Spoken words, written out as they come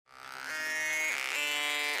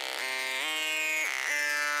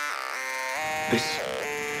This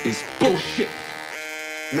is bullshit.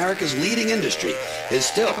 America's leading industry is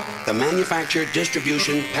still the manufacture,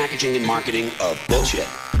 distribution, packaging, and marketing of bullshit.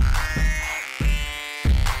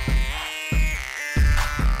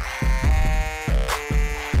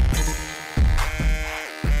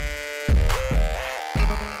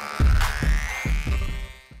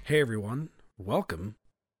 Hey everyone, welcome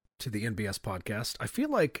to the NBS podcast. I feel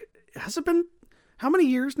like, has it been, how many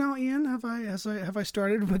years now, Ian, have I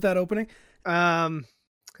started with that opening?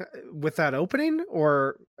 With that opening,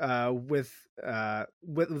 or with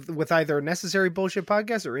either Necessary Bullshit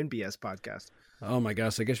Podcast or NBS Podcast? Oh my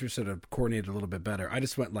gosh, I guess we should have coordinated a little bit better. I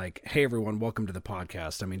just went like, hey everyone, welcome to the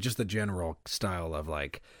podcast. I mean, just the general style of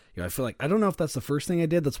like, I feel like, I don't know if that's the first thing I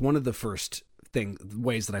did. That's one of the first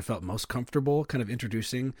ways that I felt most comfortable kind of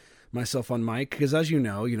introducing myself on mic. Because as you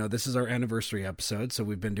know, this is our anniversary episode. So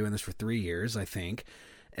we've been doing this for 3 years, I think.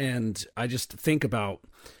 And I just think about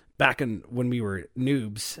back when we were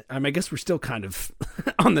noobs. I guess we're still kind of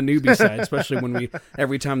on the newbie side, especially when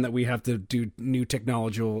every time that we have to do new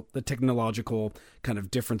technological kind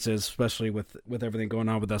of differences, especially with everything going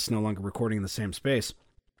on with us no longer recording in the same space.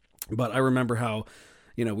 But I remember how,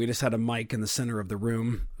 we just had a mic in the center of the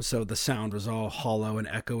room, so the sound was all hollow and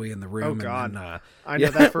echoey in the room. Oh God, and then, I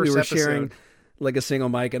know that first we were episode. sharing like a single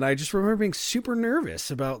mic, and I just remember being super nervous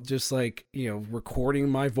about just like, recording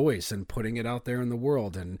my voice and putting it out there in the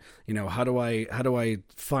world. And, how do I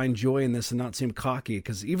find joy in this and not seem cocky?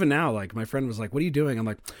 Because even now, like my friend was like, what are you doing? I'm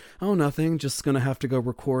like, oh, nothing. Just going to have to go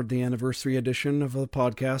record the anniversary edition of a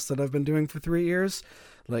podcast that I've been doing for 3 years.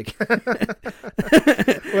 Like, well,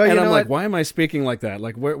 and I'm like, why am I speaking like that?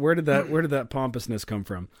 Like, where did that pompousness come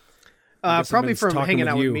from? Probably from hanging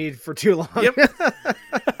out with me for too long. Yep.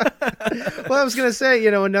 Well, I was going to say,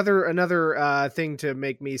 another thing to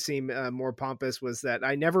make me seem more pompous was that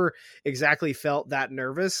I never exactly felt that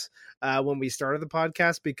nervous when we started the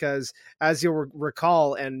podcast, because as you'll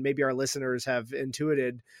recall, and maybe our listeners have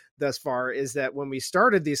intuited thus far, is that when we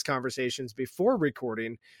started these conversations before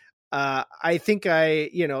recording, I think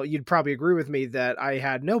you'd probably agree with me that I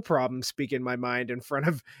had no problem speaking my mind in front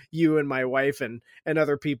of you and my wife and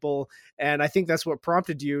other people. And I think that's what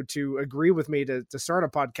prompted you to agree with me to start a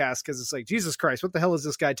podcast. Cause it's like, Jesus Christ, what the hell is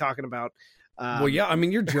this guy talking about? Well, yeah, I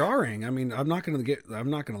mean, you're jarring. I mean, I'm not going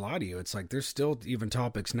to lie to you. It's like, there's still even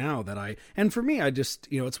topics now and for me, I just,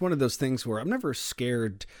 it's one of those things where I'm never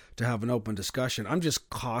scared to have an open discussion. I'm just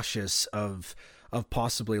cautious of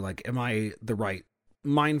possibly like, am I the right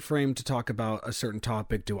mind frame to talk about a certain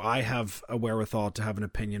topic? Do I have a wherewithal to have an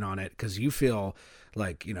opinion on it? Because you feel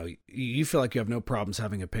like, you feel like you have no problems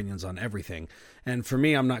having opinions on everything. And for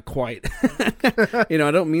me, I'm not quite, I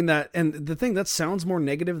don't mean that. And the thing that sounds more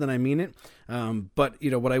negative than I mean it. But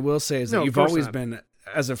what I will say is that you've always been,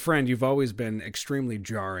 as a friend, you've always been extremely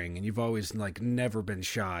jarring, and you've always like never been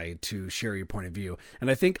shy to share your point of view. And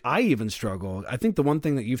I think I even struggle. I think the one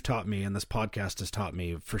thing that you've taught me, and this podcast has taught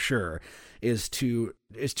me for sure, is to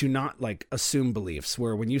not like assume beliefs,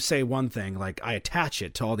 where when you say one thing, like I attach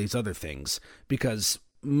it to all these other things, because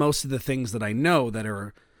most of the things that I know that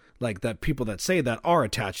are like that, people that say that are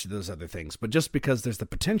attached to those other things. But just because there's the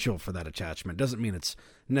potential for that attachment doesn't mean it's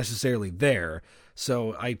necessarily there.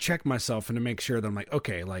 So I check myself and to make sure that I'm like,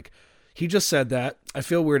 okay, like he just said that. I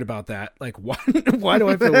feel weird about that. Like, why do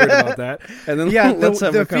I feel weird about that? And then let's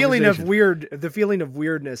have a feeling of conversation. the feeling of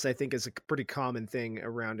weirdness, I think, is a pretty common thing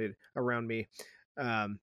around me.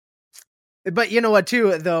 But you know what,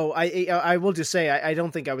 too, though, I will just say, I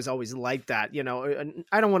don't think I was always like that.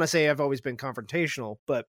 I don't want to say I've always been confrontational,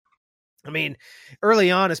 but I mean,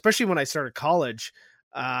 early on, especially when I started college,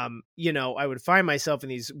 I would find myself in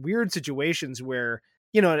these weird situations where,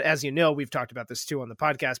 as you know, we've talked about this too on the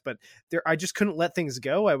podcast, but I just couldn't let things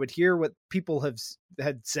go. I would hear what people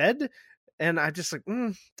had said, and I just like,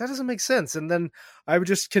 that doesn't make sense. And then I would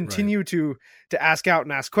just continue to ask out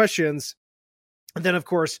and ask questions. And then, of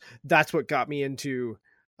course, that's what got me into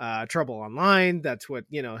trouble online. That's what,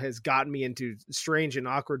 has gotten me into strange and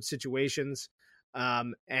awkward situations.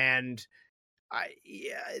 And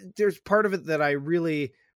there's part of it that I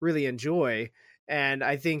really, really enjoy. And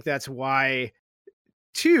I think that's why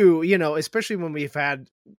too, especially when we've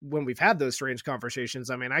had those strange conversations.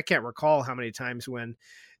 I mean, I can't recall how many times when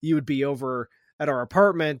you would be over at our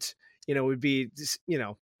apartment, we'd be,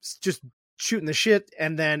 just shooting the shit.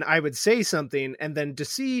 And then I would say something, and then to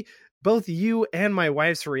see both you and my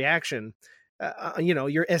wife's reaction,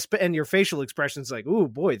 your facial expressions, like, oh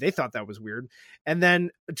boy, they thought that was weird. And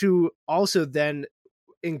then to also then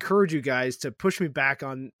encourage you guys to push me back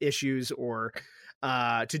on issues, or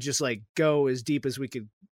to just like go as deep as we could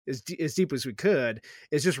as deep as we could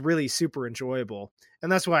is just really super enjoyable.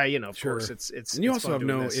 And that's why, of Sure. course it's And you it's also fun have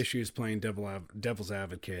doing no this. issues playing devil's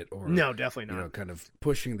advocate or No, definitely not. kind of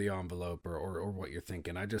pushing the envelope or what you're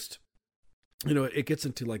thinking. I just, it gets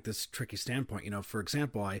into like this tricky standpoint. For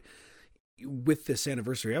example, with this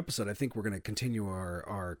anniversary episode, I think we're going to continue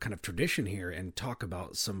our kind of tradition here and talk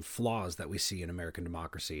about some flaws that we see in American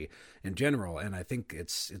democracy in general. And I think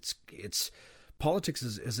it's politics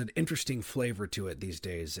is an interesting flavor to it these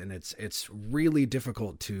days. And it's really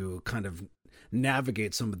difficult to kind of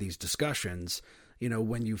navigate some of these discussions,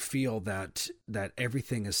 when you feel that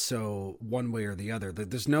everything is so one way or the other, that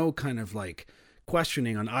there's no kind of like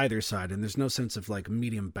questioning on either side, and there's no sense of like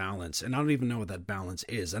medium balance. And I don't even know what that balance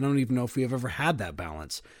is. I don't even know if we have ever had that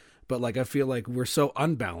balance, but like I feel like we're so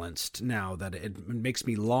unbalanced now that it makes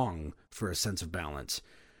me long for a sense of balance.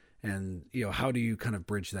 And how do you kind of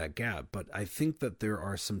bridge that gap? But I think that there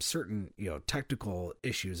are some certain technical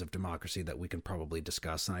issues of democracy that we can probably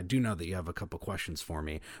discuss, and I do know that you have a couple questions for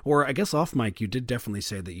me, or I guess off mic you did definitely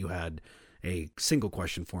say that you had a single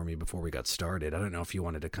question for me before we got started. I don't know if you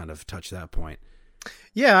wanted to kind of touch that point.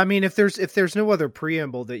 Yeah, I mean, if there's no other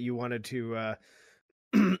preamble that you wanted to,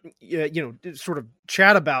 sort of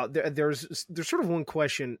chat about, there's sort of one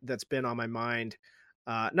question that's been on my mind,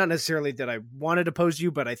 not necessarily that I wanted to pose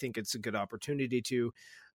you, but I think it's a good opportunity to,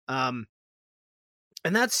 and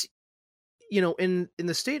that's, in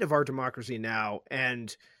the state of our democracy now,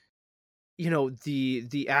 and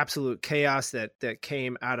the absolute chaos that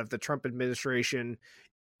came out of the Trump administration,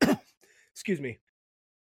 excuse me.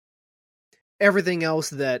 Everything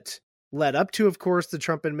else that led up to, of course, the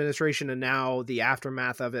Trump administration, and now the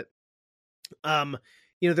aftermath of it.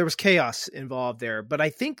 There was chaos involved there, but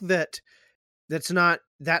I think that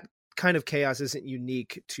kind of chaos isn't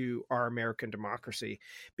unique to our American democracy,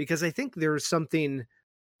 because I think there's something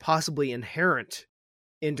possibly inherent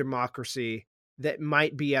in democracy that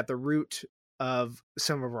might be at the root of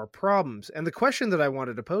some of our problems. And the question that I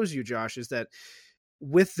wanted to pose you, Josh, is that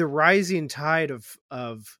with the rising tide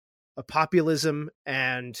of populism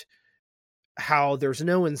and how there's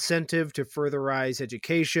no incentive to furtherize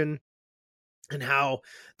education, and how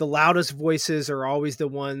the loudest voices are always the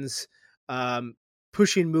ones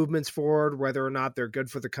pushing movements forward, whether or not they're good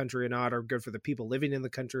for the country or not, or good for the people living in the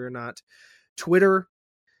country or not. Twitter,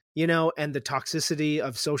 and the toxicity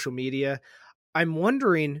of social media. I'm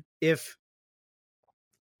wondering if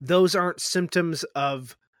those aren't symptoms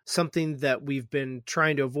of something that we've been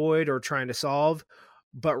trying to avoid or trying to solve,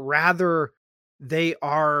 but rather they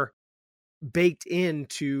are baked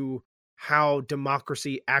into how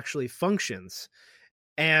democracy actually functions.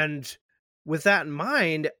 And with that in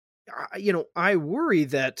mind, I worry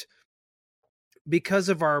that because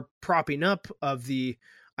of our propping up of the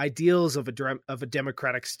ideals of a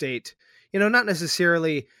democratic state, not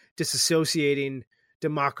necessarily disassociating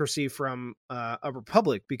democracy from a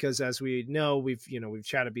republic, because as we know, we've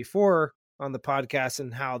chatted before on the podcast,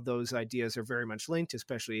 and how those ideas are very much linked,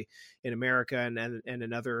 especially in America and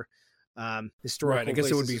in other historical. Right. I guess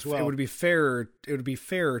it would be as well. it would be fair. It would be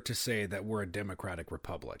fair to say that we're a democratic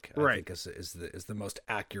republic. I Right. think is the most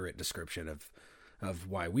accurate description of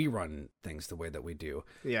why we run things the way that we do.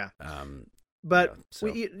 Yeah. But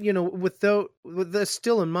with the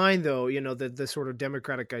still in mind, though, the sort of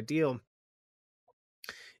democratic ideal,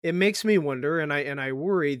 it makes me wonder, and I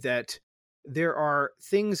worry that there are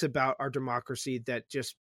things about our democracy that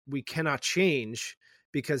just we cannot change,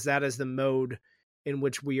 because that is the mode in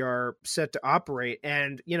which we are set to operate.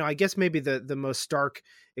 And I guess maybe the most stark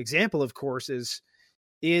example, of course, is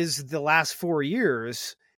the last 4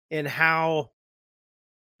 years, and how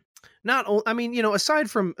aside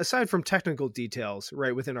from technical details,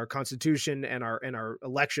 right, within our Constitution and our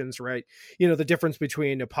elections, right, the difference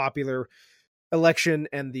between a popular election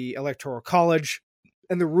and the Electoral College,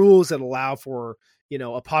 and the rules that allow for,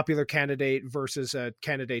 a popular candidate versus a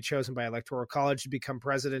candidate chosen by Electoral College to become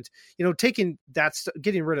president, getting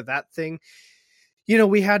rid of that thing.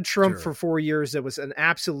 We had Trump for 4 years. That was an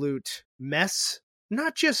absolute mess,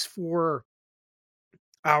 not just for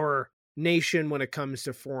our nation when it comes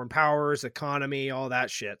to foreign powers, economy, all that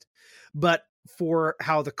shit, but for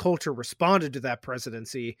how the culture responded to that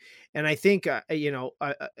presidency. And I think,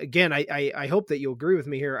 again, I hope that you'll agree with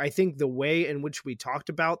me here. I think the way in which we talked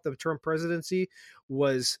about the Trump presidency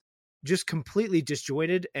was just completely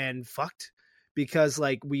disjointed and fucked, because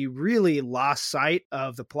we really lost sight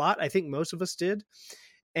of the plot. I think most of us did.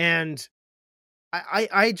 And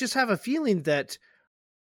I just have a feeling that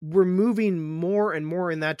we're moving more and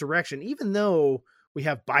more in that direction, even though we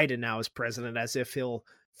have Biden now as president, as if he'll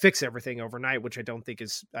fix everything overnight, which I don't think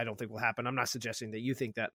will happen. I'm not suggesting that you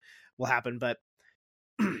think that will happen, but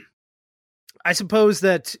I suppose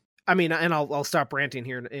that, I mean, and I'll stop ranting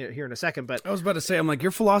here in a second, but I was about to say, I'm like,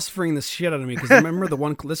 you're philosophering the shit out of me, because remember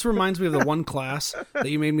this reminds me of the one class that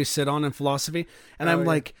you made me sit on in philosophy, and I'm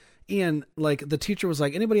like, Ian, like the teacher was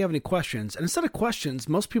like, anybody have any questions? And instead of questions,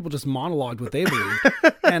 most people just monologued what they believed.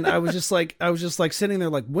 And I was just like sitting there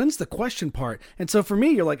like, when's the question part? And so for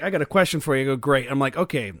me, you're like, I got a question for you. I go, great. I'm like,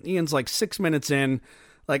 okay, Ian's like 6 minutes in.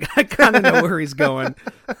 Like, I kind of know where he's going.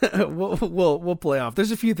 We'll play off.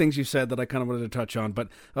 There's a few things you said that I kind of wanted to touch on, but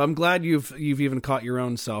I'm glad you've even caught your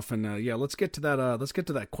own self. And yeah, let's get to that. Let's get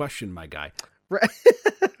to that question, my guy. Right.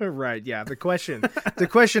 Right. Yeah. The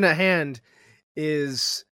question at hand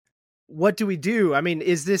is, what do we do? I mean,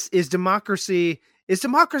 is democracy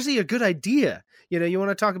a good idea? You know, you want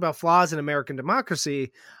to talk about flaws in American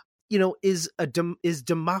democracy. You know, is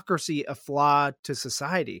democracy a flaw to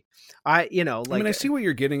society? I mean, I see what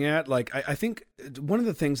you're getting at. Like, I think one of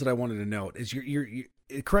the things that I wanted to note is you're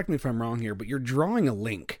correct me if I'm wrong here, but you're drawing a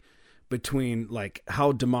link between like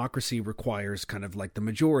how democracy requires kind of like the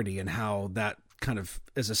majority and how that kind of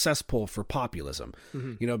is a cesspool for populism.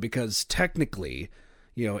 Mm-hmm. You know, because technically,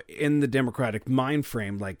 you know, in the democratic mind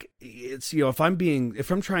frame, like it's, you know, if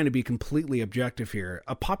I'm trying to be completely objective here,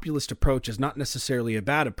 a populist approach is not necessarily a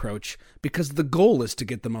bad approach, because the goal is to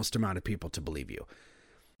get the most amount of people to believe you,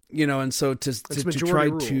 you know, and so to try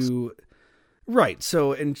rules. to, right.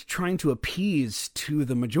 So in trying to appease to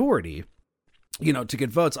the majority, you know, to get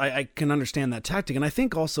votes, I can understand that tactic. And I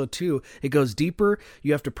think also too, it goes deeper.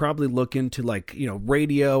 You have to probably look into like, you know,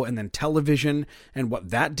 radio and then television and what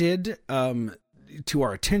that did, to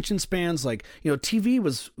our attention spans. Like, you know, TV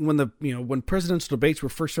was when presidential debates were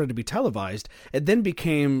first started to be televised, it then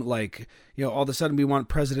became like, you know, all of a sudden we want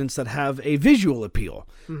presidents that have a visual appeal,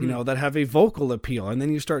 mm-hmm. you know, that have a vocal appeal. And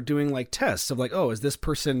then you start doing like tests of like, oh, is this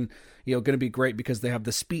person, you know, going to be great because they have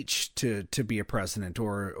the speech to be a president,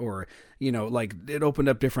 or, you know, like it opened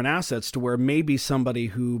up different assets to where maybe somebody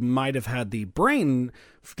who might have had the brain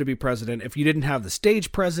to be president, if you didn't have the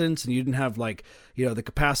stage presence and you didn't have like, you know, the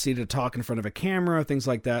capacity to talk in front of a camera, things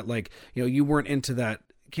like that, like, you know, you weren't into that.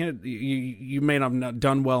 You may not have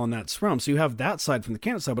done well in that realm. So you have that side from the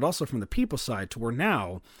candidate side, but also from the people side, to where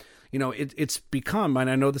now, you know, it's become, and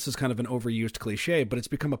I know this is kind of an overused cliche, but it's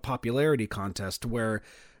become a popularity contest where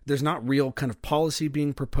there's not real kind of policy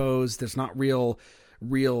being proposed. There's not real,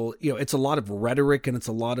 you know, it's a lot of rhetoric, and it's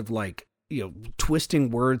a lot of like, you know,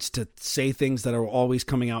 twisting words to say things that are always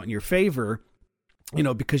coming out in your favor, you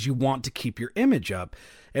know, because you want to keep your image up.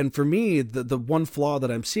 And for me, the one flaw that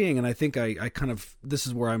I'm seeing, and I think I kind of, this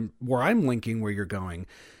is where I'm linking where you're going,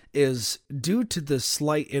 is due to the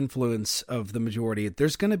slight influence of the majority,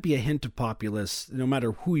 there's going to be a hint of populace no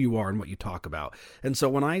matter who you are and what you talk about. And so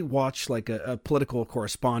when I watch like a political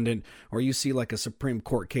correspondent, or you see like a Supreme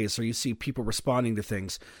Court case, or you see people responding to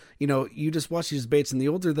things, you know, you just watch these debates, and the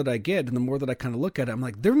older that I get and the more that I kind of look at it, I'm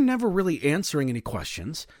like, they're never really answering any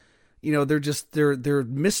questions. You know, they're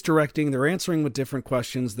misdirecting, they're answering with different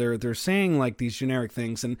questions. They're saying like these generic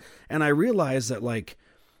things. And I realize that like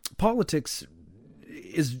politics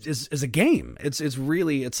is a game.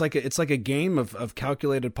 It's like a game of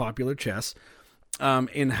calculated popular chess.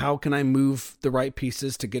 In how can I move the right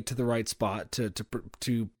pieces to get to the right spot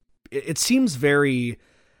to it seems very,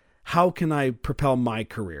 how can I propel my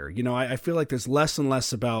career? You know, I feel like there's less and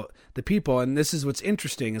less about the people. And this is what's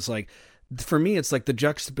interesting, is like, for me, it's like the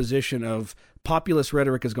juxtaposition of populist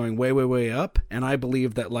rhetoric is going way, way, way up. And I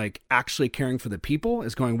believe that like actually caring for the people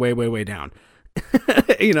is going way, way, way down.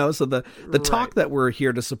 You know, so the right. Talk that we're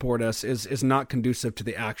here to support us is not conducive to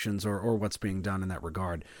the actions or what's being done in that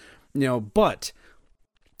regard. You know, but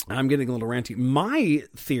I'm getting a little ranty. My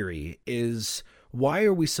theory is, why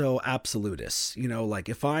are we so absolutists? You know, like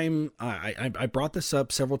if I brought this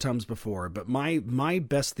up several times before, but my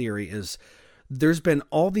best theory is, there's been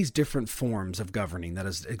all these different forms of governing that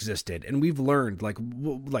has existed. And we've learned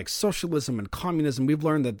like socialism and communism, we've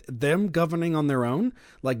learned that them governing on their own,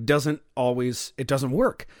 like doesn't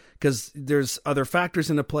work, because there's other factors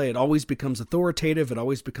into play. It always becomes authoritative. It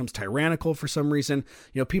always becomes tyrannical for some reason.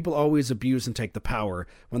 You know, people always abuse and take the power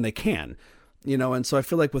when they can, you know? And so I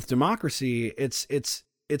feel like with democracy,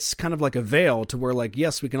 it's kind of like a veil to where like,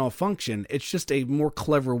 yes, we can all function. It's just a more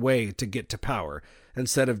clever way to get to power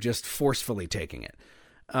instead of just forcefully taking it.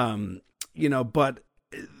 You know, but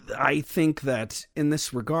I think that in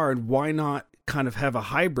this regard, why not kind of have a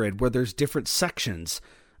hybrid where there's different sections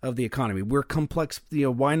of the economy. We're complex.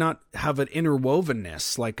 Why not have an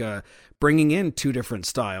interwovenness, like bringing in two different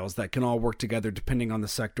styles that can all work together depending on the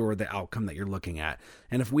sector or the outcome that you're looking at?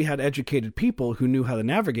 And if we had educated people who knew how to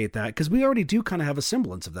navigate that, because we already do kind of have a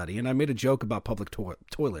semblance of that. And I made a joke about public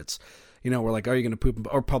toilets. We're like, are you going to poop,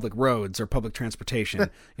 or public roads or public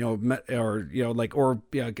transportation, Medicare,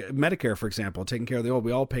 for example, taking care of the old,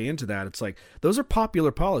 we all pay into that. It's like, those are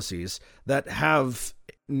popular policies that have,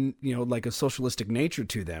 like a socialistic nature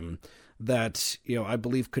to them that, I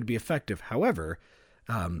believe could be effective. However,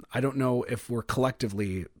 I don't know if we're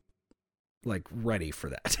collectively like ready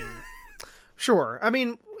for that. Sure. I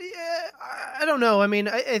mean, I don't know. I mean,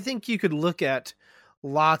 I think you could look at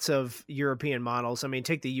lots of European models. I mean,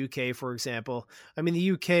 take the UK, for example. I mean,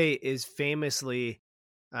 the UK is famously,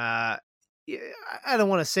 I don't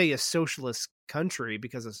want to say a socialist country,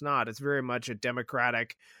 because it's not. It's very much a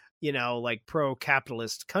democratic, like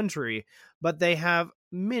pro-capitalist country, but they have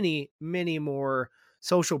many, many more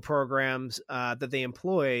social programs that they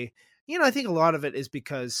employ. I think a lot of it is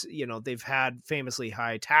because, they've had famously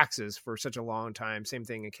high taxes for such a long time. Same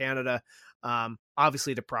thing in Canada,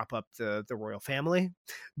 obviously to prop up the royal family.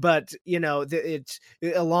 But,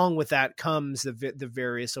 along with that comes the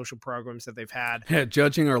various social programs that they've had. Yeah,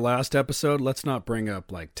 judging our last episode, let's not bring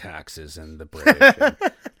up like taxes and the British.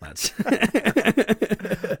 Let's.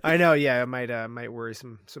 I know. Yeah, it might worry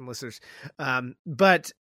some listeners.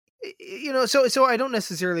 But, so I don't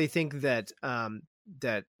necessarily think that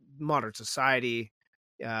that modern society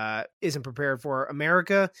isn't prepared for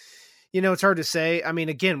America. It's hard to say. I mean,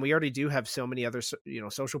 again, we already do have so many other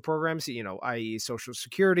social programs, i.e. Social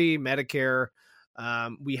Security, Medicare.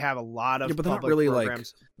 We have a lot of but they're public not really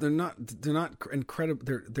programs. They're not incredible.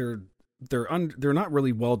 They're not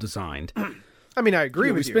really well designed. I mean, I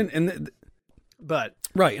agree with you. But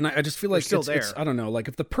right, and I just feel like still it's I don't know, like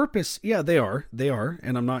if the purpose, yeah, they are,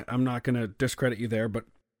 and I'm not going to discredit you there, but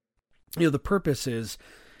the purpose is,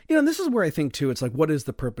 and this is where I think too, it's like, what is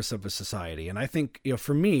the purpose of a society? And I think,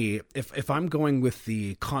 for me, if I'm going with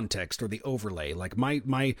the context or the overlay, like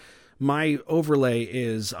my overlay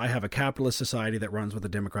is, I have a capitalist society that runs with a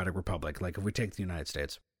democratic republic. Like if we take the United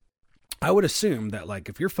States, I would assume that, like,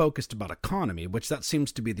 if you're focused about economy, which that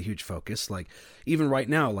seems to be the huge focus, like even right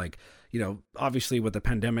now, like, obviously with the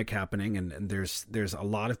pandemic happening, and there's a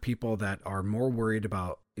lot of people that are more worried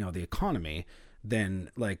about, the economy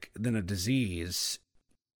than a disease,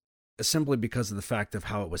 simply because of the fact of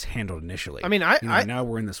how it was handled initially. I mean, now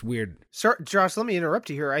we're in this weird. Sorry, Josh, let me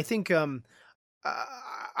interrupt you here. I think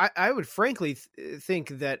I would frankly think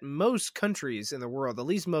that most countries in the world, at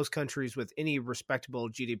least most countries with any respectable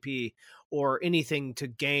GDP or anything to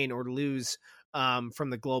gain or lose from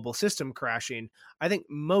the global system crashing, I think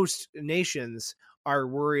most nations are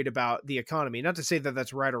worried about the economy. Not to say that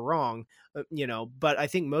that's right or wrong, but I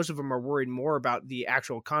think most of them are worried more about the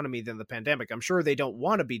actual economy than the pandemic. I'm sure they don't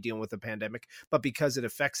want to be dealing with the pandemic, but because it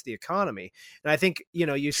affects the economy. And I think,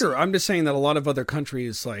 Sure, I'm just saying that a lot of other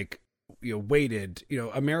countries, like, waited,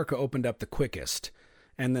 America opened up the quickest,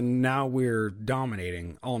 and then now we're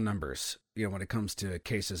dominating all numbers, when it comes to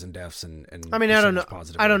cases and deaths and I mean, I don't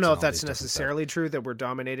know if that's necessarily true that we're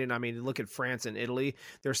dominating. I mean, look at France and Italy.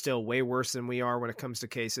 They're still way worse than we are when it comes to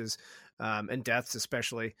cases and deaths,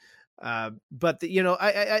 especially. But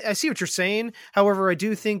I see what you're saying. However, I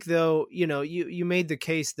do think, though, you made the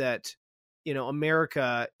case that,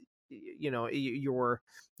 America, your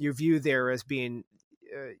view there as being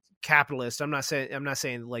capitalist. I'm not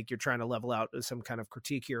saying like you're trying to level out some kind of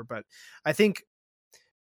critique here, but I think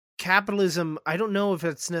capitalism, I don't know if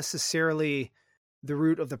it's necessarily the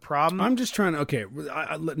root of the problem. I'm just trying to, okay.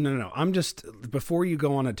 No. I'm just, before you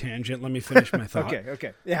go on a tangent, let me finish my thought.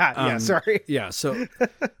 Okay. Yeah. Sorry. Yeah. So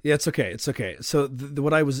yeah, it's okay. So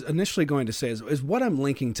what I was initially going to say is what I'm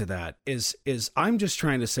linking to that is I'm just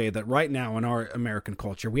trying to say that right now in our American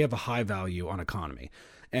culture, we have a high value on economy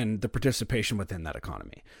and the participation within that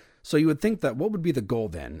economy. So you would think that what would be the goal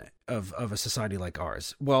then of a society like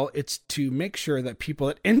ours? Well, it's to make sure that people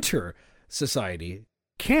that enter society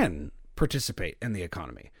can participate in the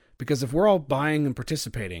economy. Because if we're all buying and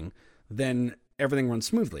participating, then everything runs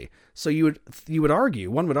smoothly. So one would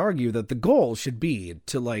argue that the goal should be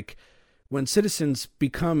to, like, when citizens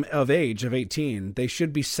become of age of 18, they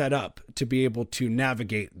should be set up to be able to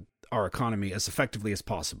navigate our economy as effectively as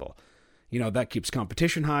possible. That keeps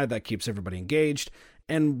competition high, that keeps everybody engaged.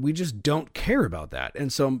 And we just don't care about that.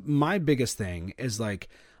 And so my biggest thing is, like,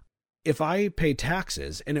 if I pay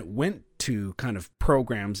taxes and it went to kind of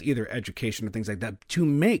programs, either education or things like that, to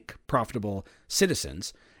make profitable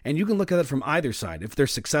citizens, And you can look at it from either side. If they're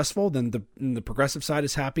successful, then the progressive side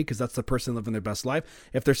is happy because that's the person living their best life.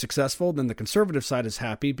 If they're successful, then the conservative side is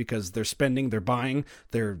happy because they're spending, they're buying,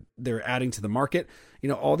 they're adding to the market.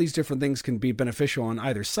 All these different things can be beneficial on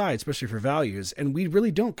either side, especially for values. And we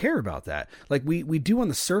really don't care about that. Like we do on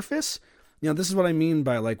the surface. This is what I mean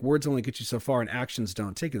by like words only get you so far and actions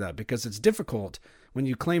don't take you that, because it's difficult when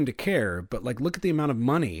you claim to care, but like look at the amount of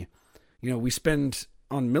money, we spend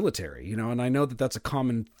on military, and I know that that's a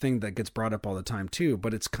common thing that gets brought up all the time too,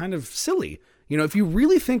 but it's kind of silly, if you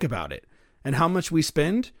really think about it and how much we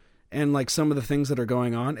spend and like some of the things that are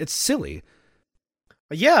going on, it's silly.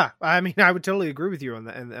 Yeah, I mean, I would totally agree with you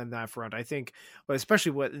on that front. I think,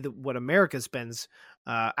 especially what America spends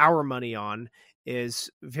our money on is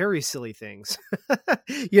very silly things.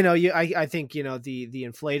 I think the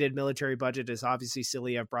inflated military budget is obviously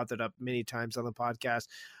silly. I've brought that up many times on the podcast.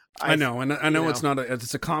 I know, and I know it's not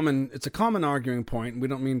it's a common arguing point. We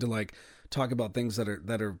don't mean to like talk about things that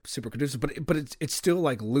are super conducive, but it's still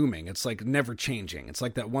like looming. It's like never changing. It's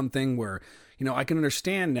like that one thing where I can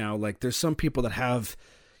understand now. Like there's some people that have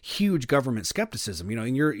huge government skepticism,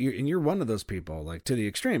 and you're one of those people, like to the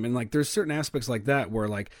extreme. And like there's certain aspects like that where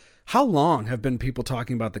like how long have been people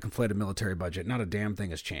talking about the conflated military budget? Not a damn thing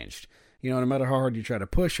has changed. No matter how hard you try to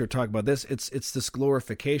push or talk about this, it's this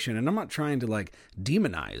glorification. And I'm not trying to like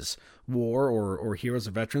demonize war or heroes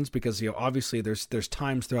of veterans, because obviously there's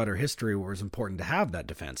times throughout our history where it's important to have that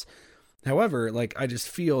defense. However, like I just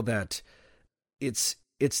feel that it's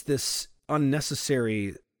this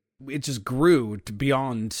unnecessary. It just grew to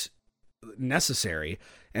beyond necessary,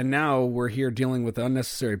 and now we're here dealing with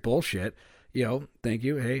unnecessary bullshit. Thank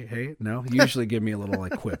you. Hey, no, you usually give me a little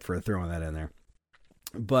like quip for throwing that in there,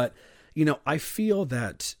 but. I feel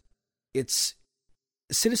that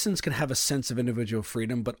citizens can have a sense of individual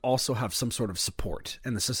freedom, but also have some sort of support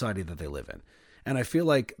in the society that they live in. And I feel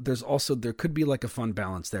like there could be like a fun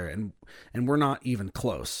balance there. And we're not even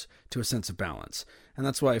close to a sense of balance. And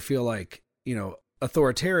that's why I feel like,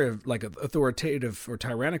 authoritative or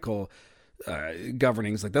tyrannical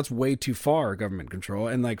governings, like that's way too far government control.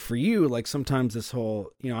 And like for you, like sometimes this whole,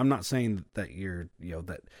 I'm not saying that you're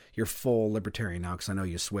full libertarian now, because I know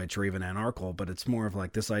you switch, or even anarchical, but it's more of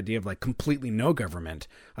like this idea of like completely no government,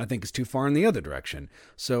 I think is too far in the other direction.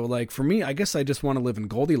 So like for me, I guess I just want to live in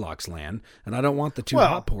Goldilocks land, and I don't want the too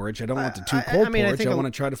hot porridge. I don't want the too cold porridge. I want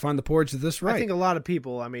to try to find the porridge that's right. I think a lot of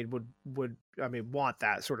people, would want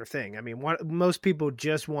that sort of thing. Most people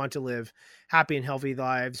just want to live happy and healthy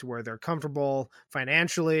lives where they're comfortable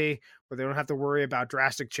financially, where they don't have to worry about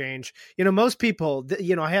drastic change. Most people,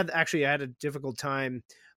 I had a difficult time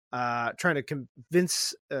trying to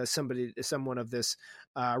convince someone of this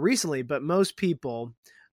recently, but most people,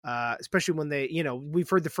 especially when they, we've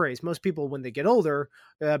heard the phrase, most people when they get older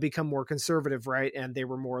become more conservative, right? And they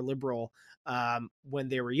were more liberal when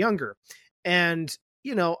they were younger. And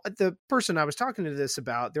the person I was talking to this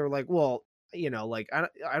about, they were like, well, like,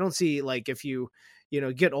 I don't see, like, if you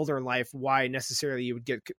get older in life, why necessarily you would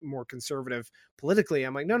get more conservative politically.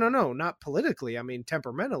 I'm like, no, not politically. I mean,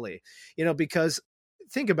 temperamentally, because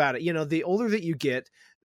think about it, the older that you get,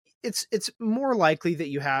 it's more likely that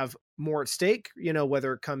you have more at stake,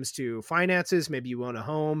 whether it comes to finances. Maybe you own a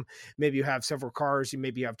home, maybe you have several cars,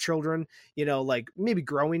 maybe you have children, like maybe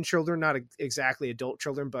growing children, not exactly adult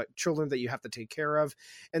children, but children that you have to take care of.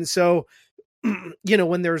 And so,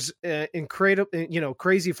 when there's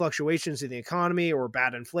crazy fluctuations in the economy, or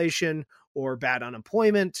bad inflation, or bad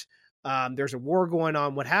unemployment, there's a war going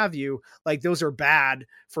on, what have you, like those are bad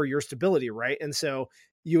for your stability, right? And so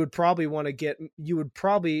you would probably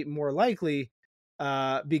more likely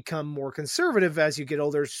become more conservative as you get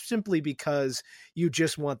older, simply because you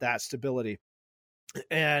just want that stability.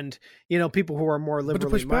 And people who are more liberally minded. But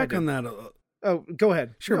to push back on that, oh, go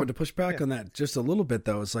ahead. Sure, but to push back on that just a little bit,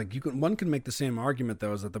 though, it's like one can make the same argument,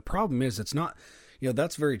 though, is that the problem is it's not,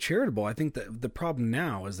 that's very charitable. I think that the problem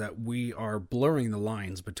now is that we are blurring the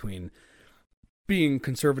lines between being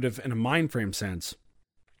conservative in a mind frame sense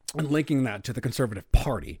and linking that to the Conservative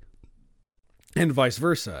Party, and vice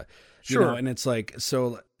versa. Sure. And it's like,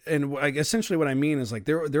 so, and essentially what I mean is like,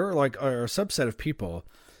 there are like a subset of people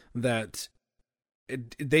that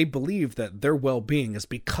they believe that their well-being is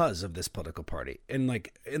because of this political party. And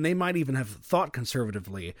they might even have thought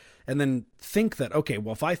conservatively and then think that, okay,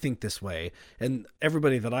 well, if I think this way and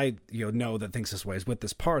everybody that I know that thinks this way is with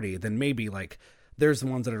this party, then maybe like there's the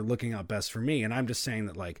ones that are looking out best for me. And I'm just saying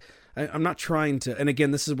that, like, I'm not trying to, and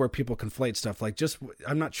again, this is where people conflate stuff. Like,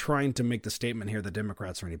 I'm not trying to make the statement here that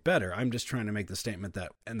Democrats are any better. I'm just trying to make the statement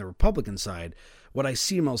that on the Republican side, what I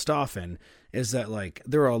see most often is that, like,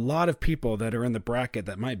 there are a lot of people that are in the bracket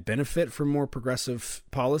that might benefit from more progressive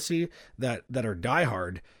policy that are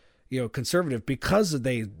diehard, conservative, because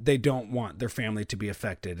they don't want their family to be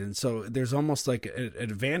affected. And so there's almost like an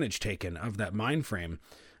advantage taken of that mind frame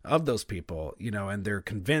of those people, and they're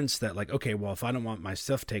convinced that, like, okay, well, if I don't want my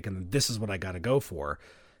stuff taken, then this is what I got to go for,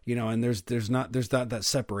 and there's that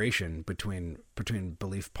separation between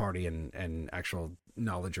belief party and actual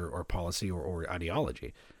knowledge or policy or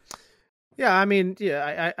ideology. Yeah. I mean,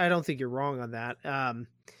 yeah, I don't think you're wrong on that.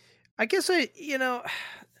 I guess one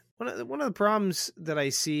of the problems that I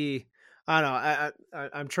see, I don't know,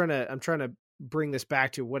 I'm trying to bring this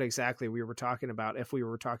back to what exactly we were talking about, if we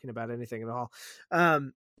were talking about anything at all.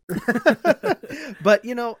 But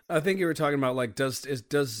I think you were talking about, like, does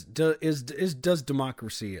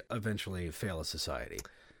democracy eventually fail a society?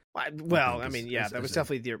 Well, I mean, yeah, that was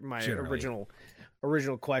definitely my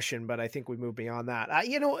original question, but I think we moved beyond that.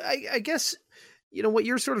 I guess, what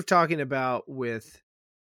you're sort of talking about with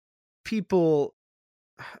people,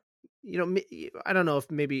 I don't know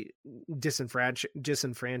if maybe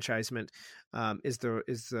disenfranchisement is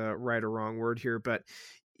the right or wrong word here, but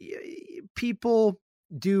people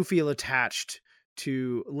do feel attached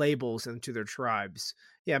to labels and to their tribes.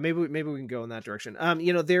 Yeah, maybe we can go in that direction.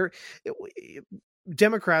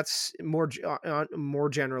 Democrats more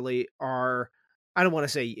generally are, I don't want to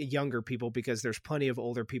say younger people, because there's plenty of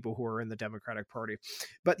older people who are in the Democratic Party,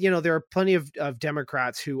 but there are plenty of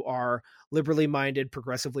Democrats who are liberally minded,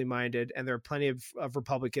 progressively minded, and there are plenty of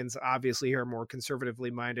Republicans, obviously, who are more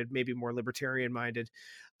conservatively minded, maybe more libertarian minded,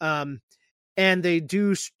 and they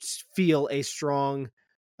do feel a strong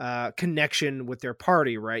connection with their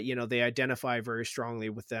party, right? They identify very strongly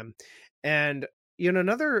with them. And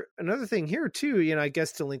another thing here too, I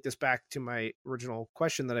guess to link this back to my original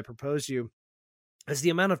question that I proposed you, is the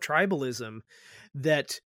amount of tribalism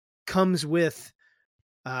that comes with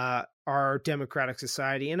our democratic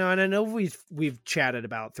society. And I know we've chatted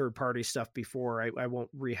about third party stuff before. I won't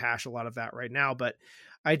rehash a lot of that right now, but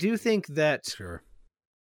I do think that sure,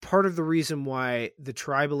 part of the reason why the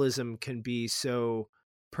tribalism can be so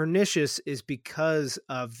pernicious is because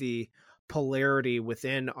of the polarity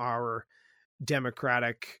within our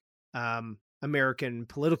democratic American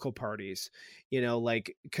political parties.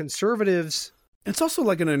 Like conservatives. It's also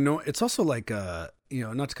like it's also like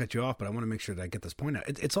not to cut you off, but I want to make sure that I get this point out.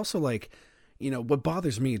 It's also like, what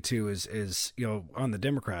bothers me too is on the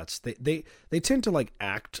Democrats, they tend to, like,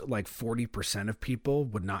 act like 40% of people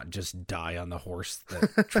would not just die on the horse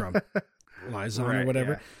that Trump lies on, or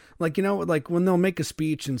whatever. Yeah. Like, like when they'll make a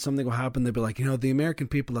speech and something will happen, they'll be like, the American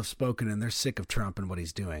people have spoken and they're sick of Trump and what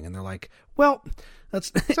he's doing. And they're like, well,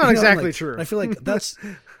 it's not exactly true. I feel like that's,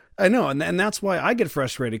 I know. And that's why I get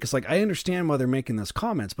frustrated, because, like, I understand why they're making those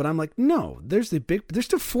comments, but I'm like, no, there's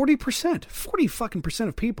still 40 fucking percent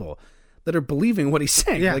of people that are believing what he's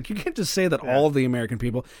saying. Yeah. Like, you can't just say that all of the American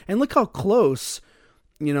people, and look how close,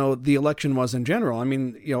 the election was in general. I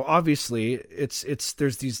mean, obviously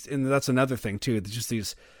there's these, and that's another thing too. There's just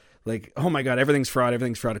these, like, oh my God, everything's fraud.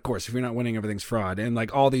 Of course, if you're not winning, everything's fraud. And,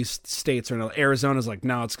 like, all these states are, Arizona's like,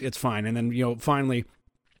 no, it's fine. And then, finally,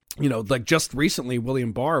 like, just recently,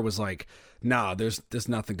 William Barr was like, nah, there's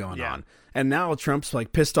nothing going on. And now Trump's,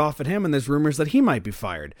 like, pissed off at him, and there's rumors that he might be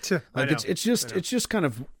fired. Like, it's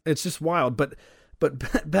just wild.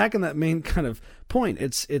 But back in that main kind of point,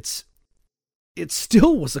 it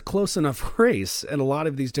still was a close enough race in a lot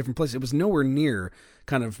of these different places. It was nowhere near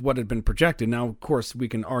kind of what had been projected. Now, of course, we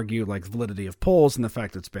can argue, like, validity of polls and the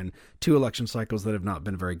fact that it's been 2 election cycles that have not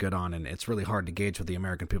been very good on, and it's really hard to gauge what the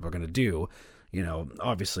American people are going to do,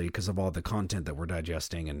 obviously because of all the content that we're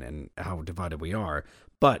digesting and how divided we are.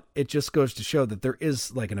 But it just goes to show that there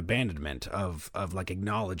is, like, an abandonment of like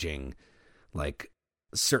acknowledging, like,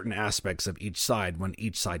 certain aspects of each side when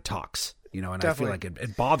each side talks. And definitely. I feel like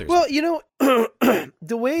it bothers me. Well,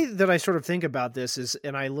 the way that I sort of think about this is,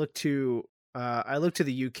 and I look to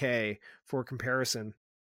the UK for comparison,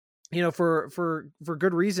 for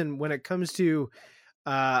good reason, when it comes to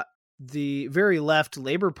the very left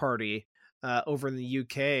Labour Party over in the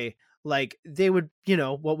UK, like, they would,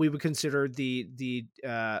 what we would consider the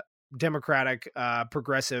democratic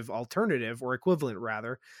progressive alternative, or equivalent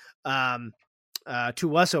rather,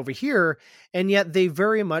 to us over here, and yet they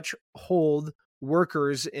very much hold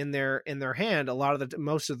workers in their hand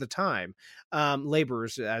most of the time,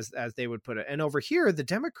 laborers as they would put it. And over here, the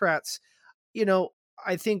Democrats,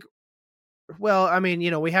 I think well, I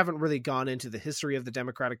mean, we haven't really gone into the history of the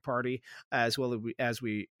Democratic Party as well as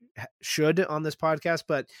we should on this podcast.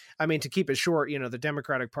 But I mean, to keep it short, the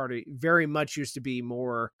Democratic Party very much used to be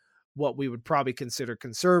more what we would probably consider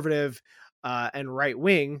conservative and right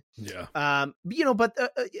wing. Yeah. But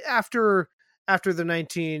after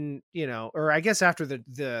the or I guess after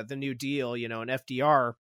the New Deal, and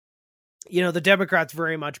FDR, the Democrats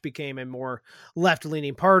very much became a more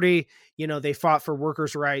left-leaning party. They fought for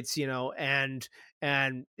workers' rights, and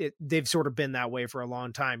they've sort of been that way for a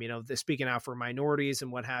long time. They're speaking out for minorities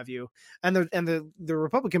and what have you. And the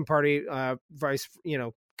Republican Party,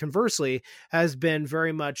 conversely, has been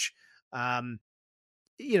very much,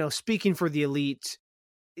 speaking for the elite.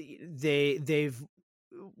 They've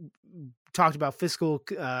talked about fiscal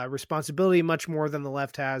responsibility much more than the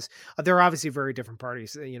left has. They're obviously very different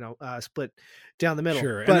parties, split down the middle.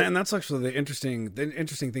 Sure, but, and that's actually the interesting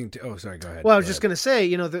thing. Oh, sorry, go ahead. Well, I was just going to say,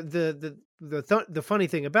 the funny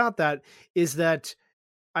thing about that is that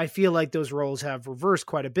I feel like those roles have reversed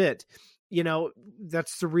quite a bit.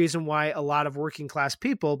 That's the reason why a lot of working class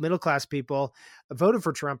people, middle class people, voted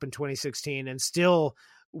for Trump in 2016 and still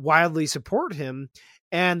wildly support him.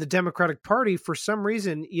 And the Democratic Party, for some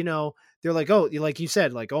reason, they're like, oh, like you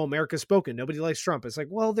said, like, oh, America's spoken. Nobody likes Trump. It's like,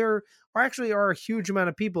 well, there actually are a huge amount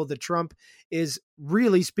of people that Trump is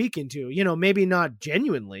really speaking to, maybe not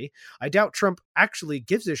genuinely. I doubt Trump actually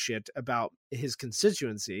gives a shit about his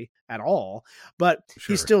constituency at all, but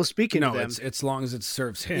Sure. he's still speaking to them. It's as long as it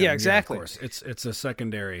serves him. Yeah, exactly. Of course. It's a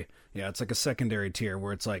secondary. Yeah, it's like a secondary tier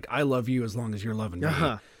where it's like, I love you as long as you're loving me.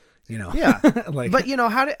 Uh-huh. Yeah. But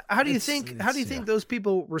how do you think those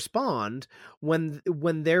people respond when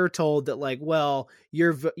they're told that, like, well,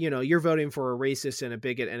 you're voting for a racist and a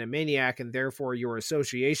bigot and a maniac, and therefore your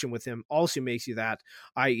association with him also makes you that,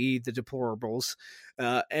 i.e. the deplorables,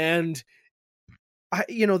 and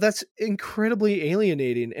that's incredibly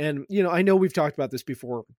alienating. And I know we've talked about this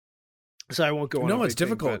before, so I won't go on. No, it's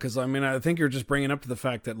difficult because I think you're just bringing up to the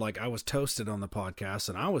fact that, like, I was toasted on the podcast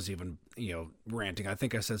and I was even, ranting. I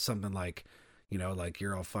think I said something like, like,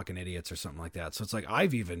 you're all fucking idiots or something like that. So it's like,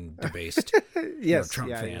 I've even debased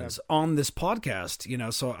Trump fans on this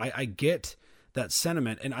podcast, so I get that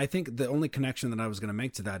sentiment. And I think the only connection that I was going to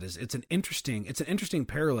make to that is it's an interesting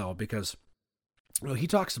parallel because, he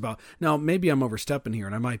talks about, now maybe I'm overstepping here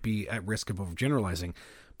and I might be at risk of overgeneralizing,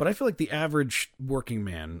 but I feel like the average working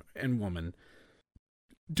man and woman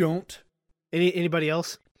don't. Anybody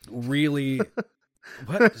else? Really?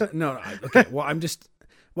 What? No. Okay. Well,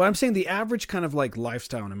 I'm saying the average kind of like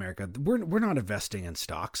lifestyle in America, we're not investing in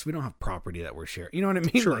stocks. We don't have property that we're sharing. You know what I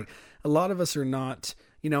mean? Sure. Like, a lot of us are not,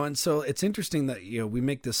 and so it's interesting that, we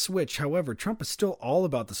make this switch. However, Trump is still all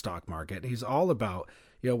about the stock market. He's all about,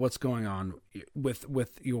 what's going on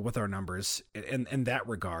with our numbers in that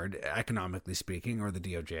regard, economically speaking, or the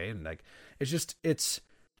DOJ. And like, it's just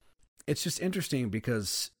interesting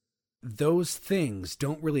because those things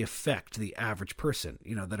don't really affect the average person,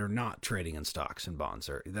 that are not trading in stocks and bonds,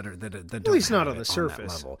 or that don't, at least not on the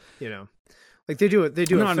surface, like they do it.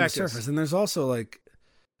 Not on the surface. And there's also like,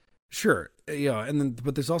 sure.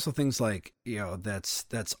 But there's also things like,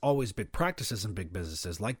 that's always big practices in big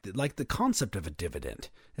businesses, like the concept of a dividend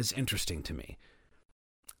is interesting to me,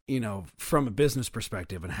 from a business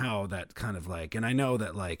perspective, and how that kind of like, and I know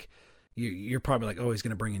that like, you're probably like, oh, he's going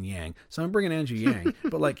to bring in Yang. So I'm bringing Andrew Yang,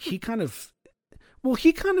 but like, he kind of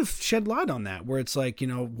shed light on that, where it's like,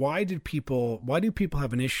 why do people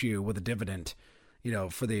have an issue with a dividend,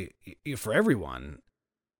 for everyone?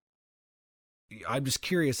 I'm just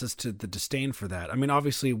curious as to the disdain for that. I mean,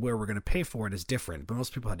 obviously where we're going to pay for it is different, but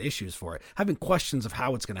most people had issues for it. Having questions of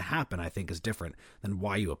how it's going to happen, I think, is different than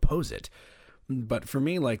why you oppose it. But for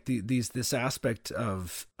me, like this aspect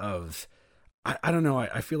of I don't know.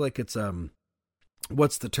 I feel like it's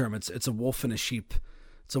what's the term? It's a wolf in a sheep.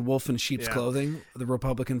 It's a wolf in sheep's clothing. The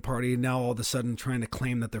Republican Party now all of a sudden trying to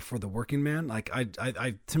claim that they're for the working man. Like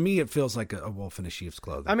I to me, it feels like a wolf in a sheep's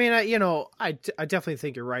clothing. I mean, I definitely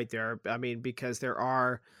think you're right there. I mean, because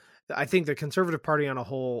I think the Conservative Party on a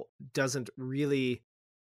whole doesn't really,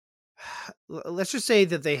 let's just say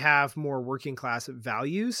that they have more working class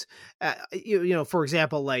values. For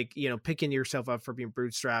example, like, picking yourself up for being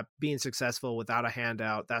bootstrapped, being successful without a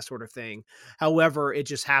handout, that sort of thing. However, it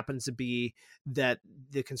just happens to be that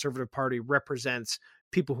the Conservative Party represents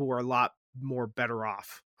people who are a lot more better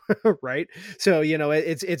off. Right. So,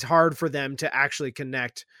 it's hard for them to actually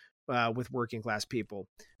connect with working class people.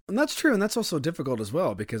 And that's true. And that's also difficult as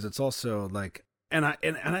well, because it's also like, and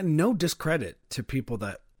I no discredit to people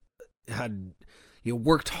that had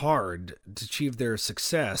worked hard to achieve their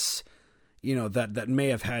success, that may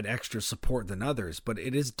have had extra support than others, but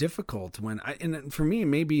it is difficult and for me,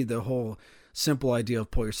 maybe the whole simple idea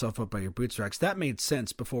of pull yourself up by your bootstraps, that made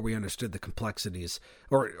sense before we understood the complexities,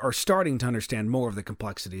 or are starting to understand more of the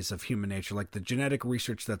complexities of human nature. Like the genetic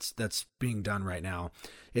research that's being done right now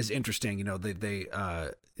is interesting. They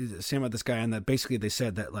Sam had this guy on that basically they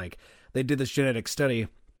said that like they did this genetic study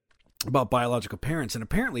about biological parents, and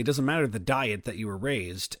apparently it doesn't matter the diet that you were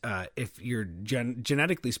raised. If you're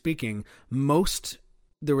genetically speaking,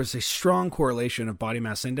 there was a strong correlation of body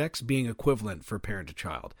mass index being equivalent for parent to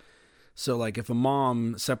child. So like if a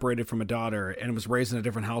mom separated from a daughter and was raised in a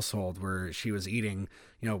different household where she was eating,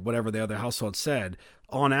 whatever the other household said,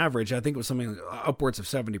 on average, I think it was something upwards of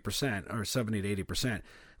 70% or 70 to 80%,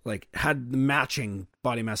 like had the matching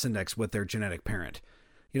body mass index with their genetic parent.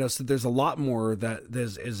 So there's a lot more that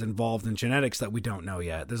is involved in genetics that we don't know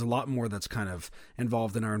yet. There's a lot more that's kind of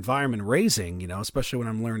involved in our environment raising, especially when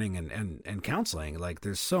I'm learning and counseling. Like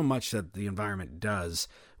there's so much that the environment does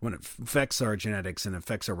when it affects our genetics and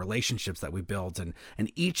affects our relationships that we build. And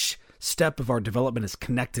each step of our development is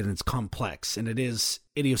connected and it's complex and it is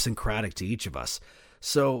idiosyncratic to each of us.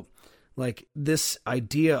 So like this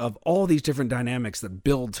idea of all these different dynamics that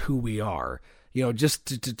builds who we are,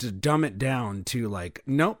 just to dumb it down to like,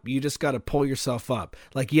 nope, you just got to pull yourself up.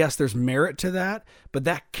 Like, yes, there's merit to that, but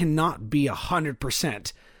that cannot be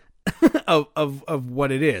 100% of what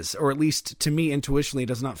it is, or at least to me, intuitionally, it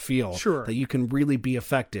does not feel that you can really be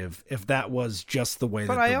effective if that was just the way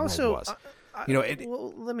that the world was.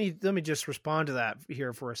 Well, let me just respond to that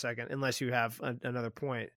here for a second, unless you have another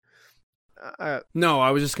point. No, I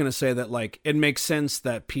was just going to say that like it makes sense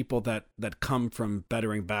that people that come from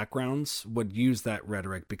bettering backgrounds would use that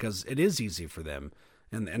rhetoric because it is easy for them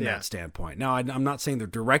in that standpoint. Now, I'm not saying they're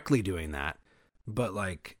directly doing that, but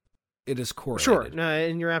like it is correlated. Sure, no,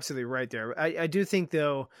 and you're absolutely right there. I do think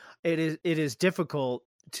though it is difficult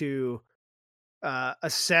to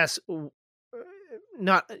assess.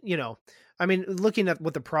 Not I mean, looking at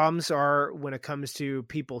what the problems are when it comes to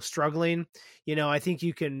people struggling, I think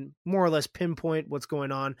you can more or less pinpoint what's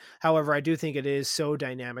going on. However, I do think it is so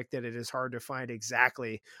dynamic that it is hard to find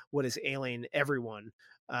exactly what is ailing everyone.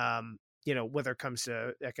 Whether it comes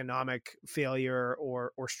to economic failure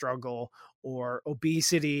or struggle or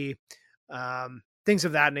obesity, things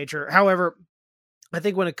of that nature. However, I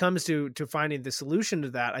think when it comes to finding the solution to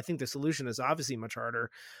that, I think the solution is obviously much harder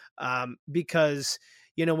because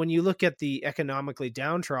when you look at the economically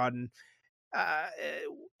downtrodden, there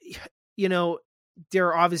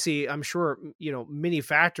are obviously, I'm sure, many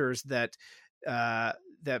factors that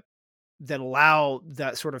allow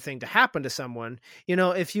that sort of thing to happen to someone.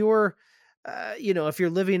 If you're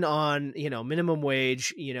living on, minimum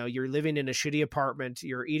wage, you're living in a shitty apartment,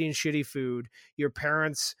 you're eating shitty food, your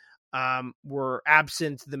parents were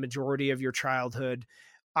absent the majority of your childhood,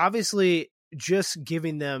 obviously just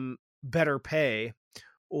giving them better pay,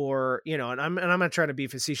 or and I'm not trying to be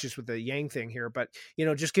facetious with the Yang thing here, but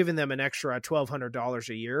just giving them an extra $1,200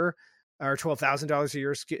 a year or $12,000 a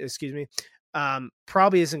year, excuse me,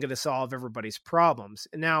 probably isn't going to solve everybody's problems.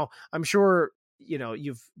 And now I'm sure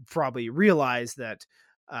you've probably realized that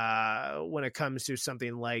when it comes to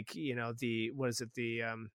something like the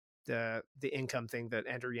income thing that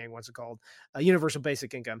Andrew Yang once called universal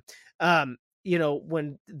basic income, when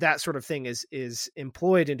that sort of thing is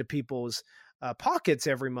employed into people's pockets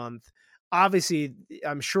every month, obviously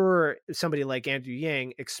I'm sure somebody like Andrew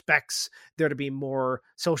Yang expects there to be more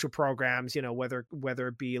social programs, whether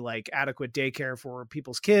it be like adequate daycare for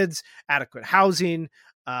people's kids, adequate housing,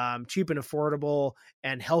 cheap and affordable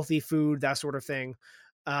and healthy food, that sort of thing.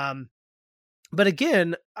 But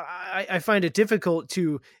again, I find it difficult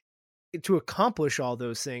to accomplish all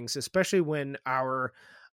those things, especially when our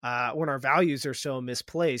values are so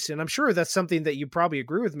misplaced. And I'm sure that's something that you probably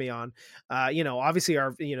agree with me on. Obviously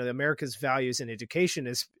our, America's values in education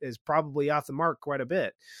is probably off the mark quite a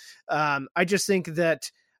bit. I just think that,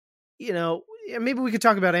 maybe we could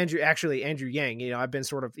talk about Andrew Yang. I've been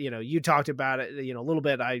sort of, you talked about it, a little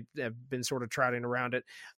bit. I have been sort of trotting around it.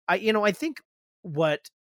 I think what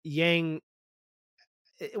Yang's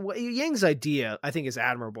idea, I think, is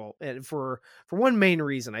admirable, and for one main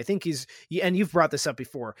reason. I think and you've brought this up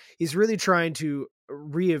before, he's really trying to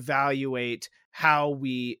reevaluate how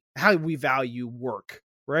we value work,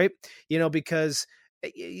 right? Because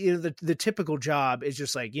the typical job is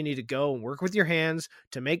just like, you need to go and work with your hands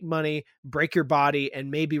to make money, break your body, and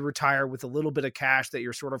maybe retire with a little bit of cash that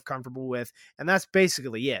you're sort of comfortable with. And that's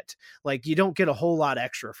basically it. Like, you don't get a whole lot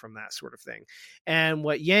extra from that sort of thing. And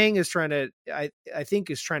what Yang is trying to, I think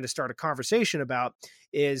is trying to start a conversation about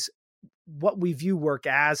is what we view work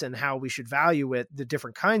as and how we should value it, the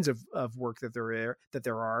different kinds of work that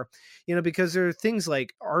there are, because there are things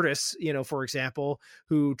like artists, for example,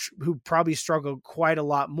 who probably struggle quite a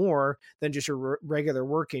lot more than just your regular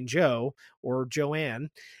working Joe or Joanne.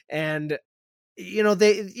 And,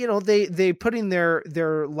 they putting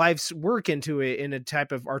their life's work into it in a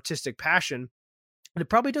type of artistic passion. And it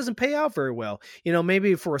probably doesn't pay out very well.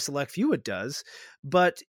 Maybe for a select few it does,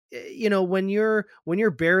 but when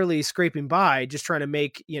you're barely scraping by, just trying to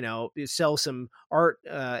make, sell some art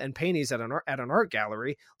and paintings at an art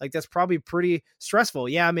gallery, like that's probably pretty stressful.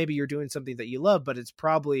 Yeah, maybe you're doing something that you love, but it's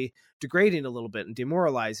probably degrading a little bit and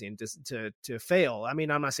demoralizing to fail. I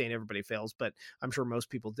mean, I'm not saying everybody fails, but I'm sure most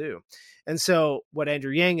people do. And so what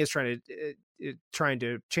Andrew Yang is trying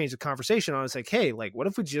to change the conversation on is like, hey, like, what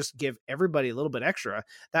if we just give everybody a little bit extra?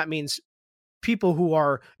 That means people who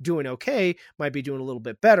are doing okay might be doing a little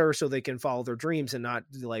bit better so they can follow their dreams and not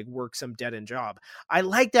like work some dead end job. I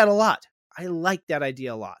like that a lot. I like that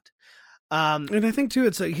idea a lot. And I think too,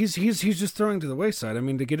 it's he's just throwing to the wayside. I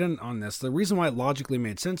mean, to get in on this, the reason why it logically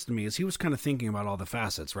made sense to me is he was kind of thinking about all the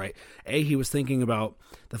facets, right? He was thinking about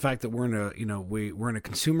the fact that we're in a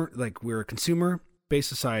consumer, like we're a consumer based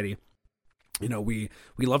society. We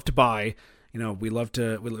love to buy. We love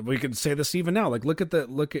to, we could say this even now, like look at,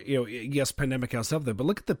 yes, pandemic has stuff there, but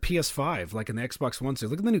look at the PS5, like in the Xbox One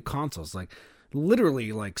series, look at the new consoles, like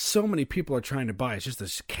literally like so many people are trying to buy. It's just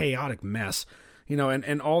this chaotic mess,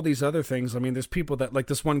 and all these other things. I mean, there's people that like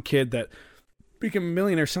this one kid that became a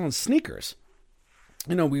millionaire selling sneakers.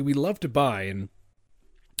 We love to buy, and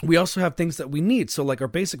we also have things that we need. So like our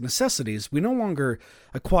basic necessities, we no longer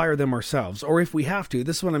acquire them ourselves. Or if we have to,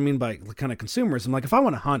 this is what I mean by kind of consumerism. Like if I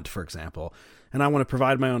want to hunt, for example, and I want to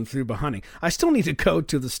provide my own food by hunting, I still need to go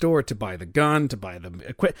to the store to buy the gun, to buy the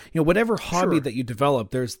equipment, whatever hobby that you develop,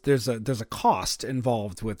 there's a cost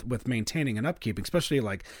involved with maintaining and upkeeping, especially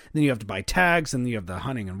like then you have to buy tags and you have the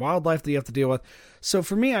hunting and wildlife that you have to deal with. So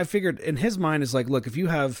for me, I figured in his mind is like, look, if you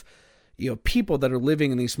have people that are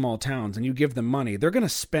living in these small towns and you give them money, they're going to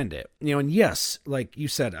spend it, and yes, like you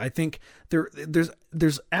said, I think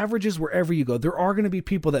there's averages wherever you go. There are going to be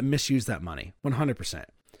people that misuse that money 100%.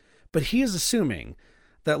 But he is assuming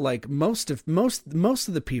that like most of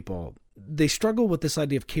the people, they struggle with this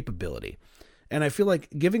idea of capability. And I feel like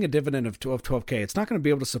giving a dividend of 12K, it's not going to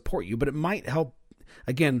be able to support you, but it might help,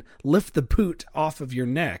 again, lift the boot off of your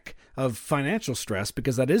neck of financial stress,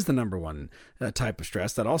 because that is the number one type of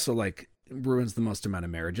stress that also like ruins the most amount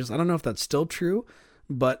of marriages. I don't know if that's still true,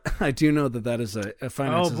 but I do know that is a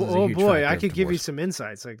finances. Oh boy, I could give you some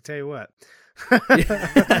insights. I can tell you what.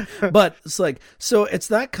 But it's like, so it's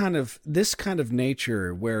this kind of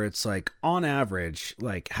nature where it's like on average,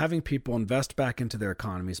 like having people invest back into their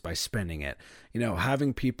economies by spending it,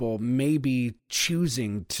 having people maybe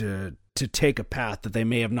choosing to take a path that they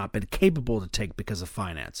may have not been capable to take because of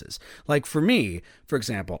finances. Like for me, for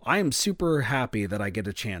example, I am super happy that I get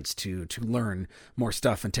a chance to learn more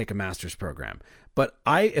stuff and take a master's program. But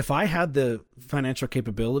if I had the financial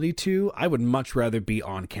capability to, I would much rather be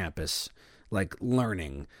on campus, like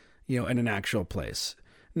learning, in an actual place.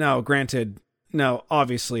 Now, granted,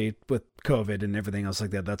 obviously with COVID and everything else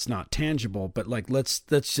like that, that's not tangible, but like, let's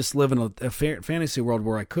just live in a fantasy world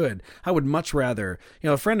where I would much rather,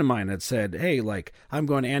 a friend of mine had said, hey, like I'm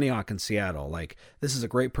going to Antioch in Seattle. Like this is a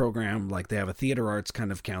great program. Like they have a theater arts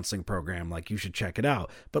kind of counseling program. Like you should check it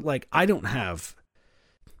out. But like, I don't have,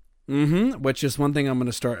 which is one thing I'm going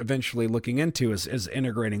to start eventually looking into is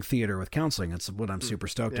integrating theater with counseling. It's what I'm super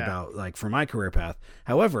stoked about, like for my career path.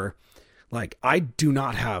 However, like I do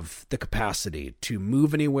not have the capacity to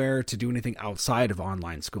move anywhere, to do anything outside of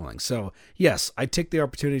online schooling. So yes, I take the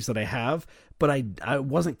opportunities that I have, but I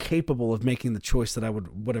wasn't capable of making the choice that I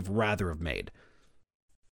would have rather have made.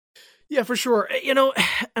 Yeah, for sure.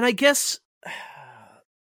 And I guess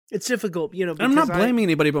it's difficult, I'm not blaming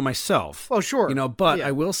anybody but myself. Oh, sure. But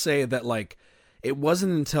I will say that like, it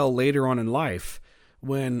wasn't until later on in life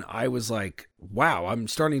when I was like, wow, I'm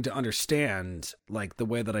starting to understand like the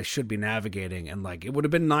way that I should be navigating. And like, it would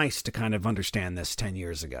have been nice to kind of understand this 10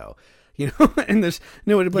 years ago, and there's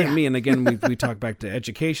no way to blame me. And again, we talk back to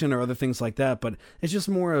education or other things like that, but it's just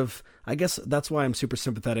more of, I guess that's why I'm super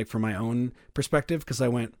sympathetic from my own perspective. Cause I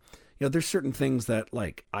went, there's certain things that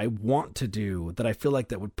like I want to do that I feel like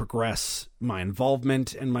that would progress my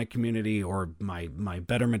involvement in my community or my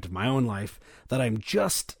betterment of my own life that I'm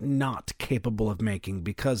just not capable of making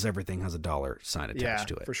because everything has a dollar sign attached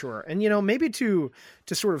to it. For sure. And, maybe to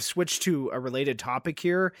sort of switch to a related topic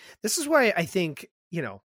here, this is why I think,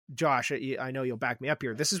 Josh, I know you'll back me up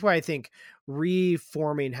here. This is why I think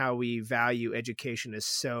reforming how we value education is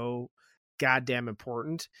so goddamn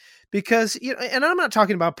important, because, you know, and I'm not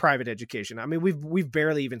talking about private education. I mean, we've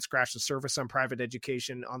barely even scratched the surface on private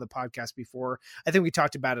education on the podcast before. I think we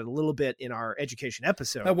talked about it a little bit in our education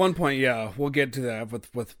episode. At one point, yeah, we'll get to that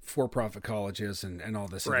with for-profit colleges and all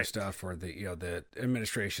this other stuff, or the, you know, the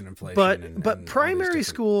administration inflation. But primary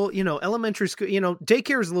school, you know, elementary school, you know,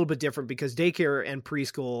 daycare is a little bit different, because daycare and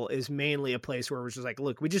preschool is mainly a place where we're just like,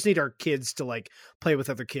 look, we just need our kids to like play with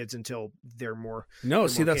other kids until they're more. No,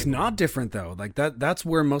 see, that's not different though. Like that's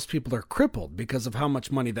where most people are crippled because of how much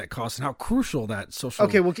money that costs and how crucial that social.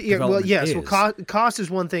 Okay, well, yeah, well, yes. Is. Well, cost is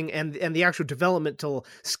one thing, and the actual developmental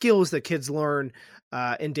skills that kids learn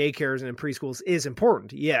in daycares and in preschools is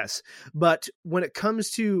important, yes. But when it comes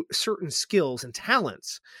to certain skills and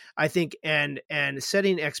talents, I think, and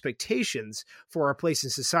setting expectations for our place in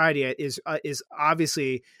society is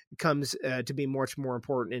obviously comes to be much more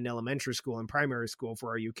important in elementary school and primary school for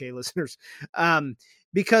our UK listeners,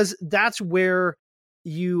 because that's where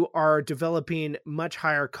you are developing much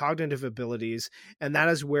higher cognitive abilities, and that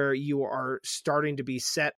is where you are starting to be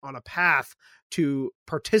set on a path to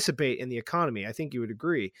participate in the economy. I think you would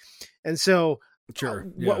agree. And so sure.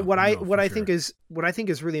 What I think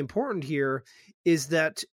is really important here is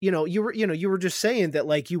that, you were just saying that,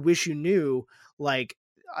 like, you wish you knew, like,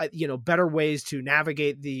 you know, better ways to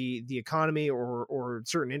navigate the economy or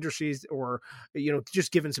certain industries, or, you know,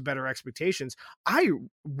 just given some better expectations. I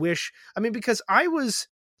wish, I mean, because I was,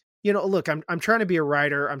 you know, look, I'm trying to be a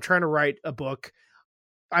writer. I'm trying to write a book.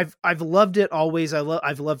 I've loved it always.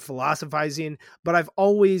 I've loved philosophizing, but I've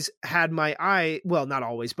always had my eye, well, not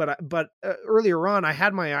always, but earlier on, I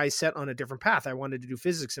had my eye set on a different path. I wanted to do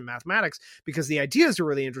physics and mathematics because the ideas are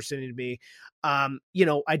really interesting to me. You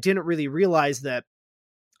know, I didn't really realize that,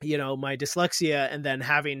 you know, my dyslexia and then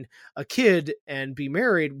having a kid and be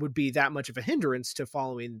married would be that much of a hindrance to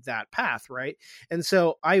following that path. Right. And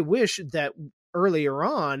so I wish that earlier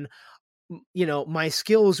on, you know, my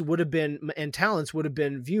skills would have been, and talents would have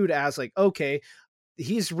been viewed as like, okay,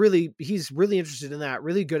 he's really interested in that,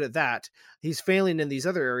 really good at that. He's failing in these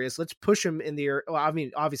other areas. Let's push him in the area. Well, I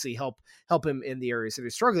mean, obviously help him in the areas that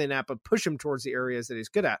he's struggling at, but push him towards the areas that he's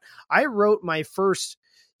good at. I wrote my first,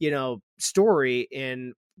 you know, story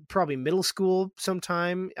in probably middle school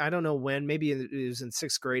sometime. I don't know when, maybe it was in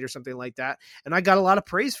 6th grade or something like that. And I got a lot of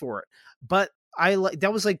praise for it, but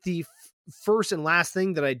that was like the first and last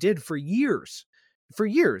thing that I did for years.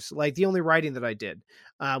 Like the only writing that I did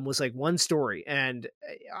was like one story. And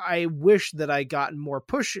I wish that I gotten more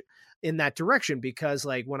push in that direction, because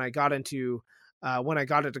like when I got into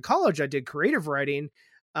college, I did creative writing.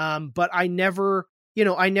 But I never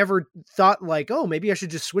thought like, oh, maybe I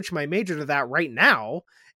should just switch my major to that right now,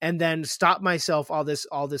 and then stop myself all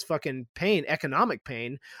this fucking pain, economic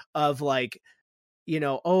pain of like, you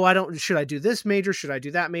know, oh, should I do this major? Should I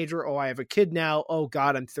do that major? Oh, I have a kid now. Oh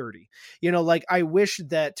God, I'm 30. You know, like I wish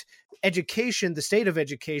that education, the state of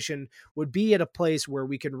education, would be at a place where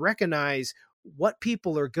we can recognize what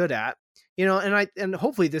people are good at, you know, and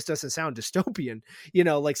hopefully this doesn't sound dystopian, you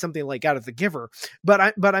know, like something like Out of the Giver,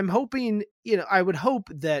 but I'm hoping, you know, I would hope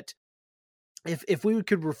that if we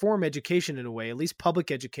could reform education in a way, at least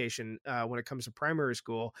public education, when it comes to primary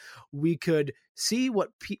school, we could see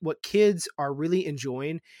what kids are really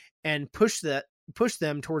enjoying and push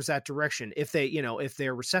them towards that direction if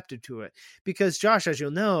they're receptive to it. Because Josh, as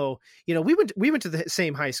you'll know, you know, we went to the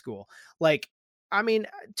same high school. Like, I mean,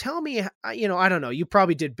 tell me, you know, I don't know, you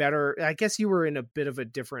probably did better. I guess you were in a bit of a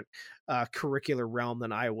different curricular realm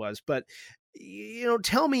than I was, but you know,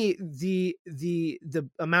 tell me the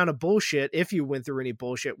amount of bullshit, if you went through any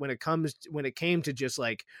bullshit when it came to just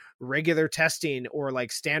like regular testing or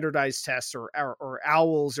like standardized tests or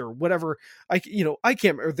owls or whatever. I can't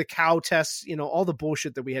remember the cow tests, you know, all the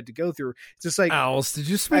bullshit that we had to go through. It's just like owls. Did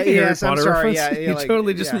you speak Harry yes, Potter I'm sorry. reference? Yeah, You like,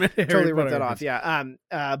 totally just made totally ripped that reference. off.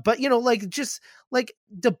 Yeah. But you know, like just like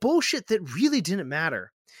the bullshit that really didn't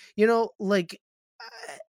matter, you know, like,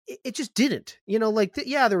 it just didn't, you know, like,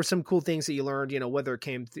 there were some cool things that you learned, you know, whether it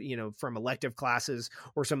came, you know, from elective classes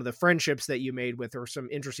or some of the friendships that you made with, or some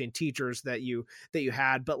interesting teachers that you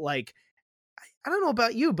had. But like, I don't know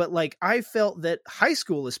about you, but like, I felt that high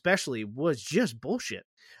school especially was just bullshit.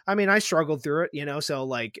 I mean, I struggled through it, you know, so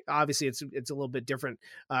like, obviously it's a little bit different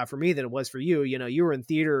for me than it was for you. You know, you were in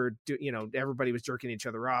theater, you know, everybody was jerking each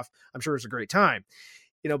other off. I'm sure it was a great time,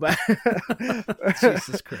 you know, but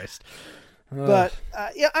Jesus Christ. But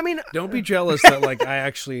yeah, I mean, don't be jealous that like I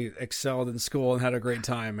actually excelled in school and had a great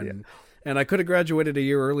time, and I could have graduated a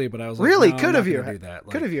year early, but I was like, really, no, could have you do that.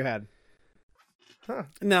 Could have you had?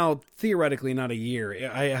 Now, theoretically, not a year.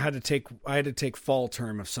 I had to take fall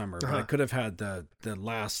term of summer, but I could have had the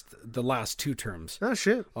last 2 terms. Oh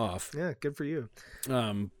shit! Off. Yeah, good for you.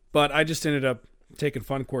 But I just ended up taking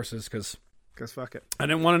fun courses because fuck it. I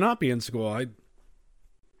didn't want to not be in school. I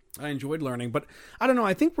enjoyed learning, but I don't know.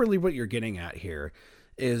 I think really what you're getting at here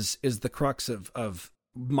is the crux of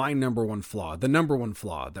my number one flaw. The number one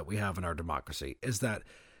flaw that we have in our democracy is that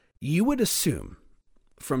you would assume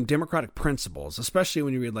from democratic principles, especially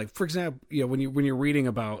when you read, like, for example, when you're reading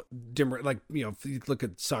about if you look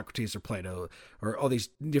at Socrates or Plato or all these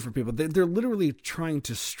different people, they're literally trying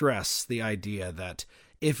to stress the idea that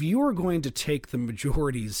if you are going to take the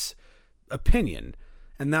majority's opinion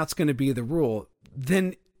and that's going to be the rule,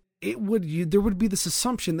 then there would be this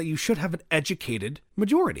assumption that you should have an educated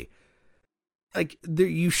majority. Like,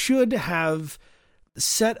 you should have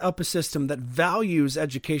set up a system that values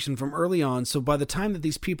education from early on, so by the time that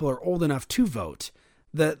these people are old enough to vote,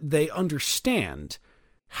 that they understand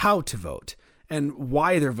how to vote and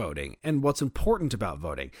why they're voting and what's important about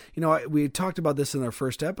voting. We talked about this in our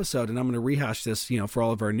first episode, and I'm going to rehash this, for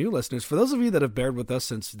all of our new listeners. For those of you that have bared with us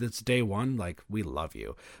since it's day one, like, we love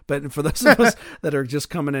you. But for those of us that are just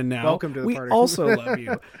coming in now, welcome to the party. We also love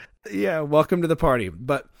you. Yeah, welcome to the party.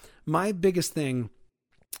 But my biggest thing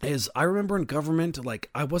is, I remember in government, like,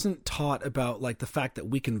 I wasn't taught about, like, the fact that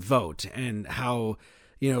we can vote and how,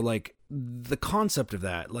 like, the concept of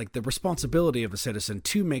that, like the responsibility of a citizen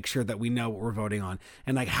to make sure that we know what we're voting on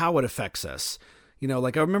and like how it affects us.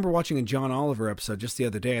 Like, I remember watching a John Oliver episode just the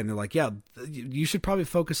other day, and they're like, yeah, you should probably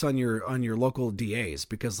focus on your local DAs,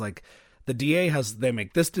 because like the DA they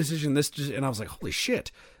make this decision, and I was like, holy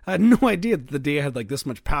shit, I had no idea that the DA had like this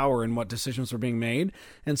much power in what decisions were being made.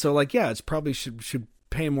 And so, like, yeah, it's probably should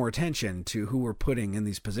pay more attention to who we're putting in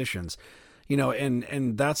these positions,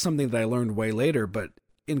 and that's something that I learned way later. But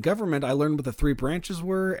in government, I learned what the 3 branches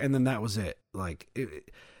were, and then that was it. Like,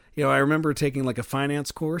 I remember taking like a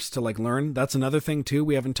finance course to like learn. That's another thing too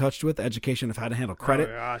we haven't touched with education of how to handle credit.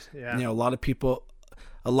 Oh, gosh, yeah. A lot of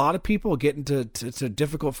people get into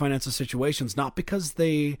difficult financial situations not because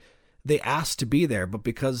they asked to be there, but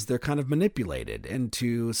because they're kind of manipulated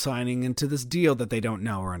into signing into this deal that they don't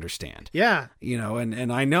know or understand. Yeah.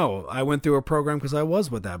 And I know I went through a program because I was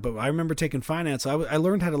with that, but I remember taking finance. I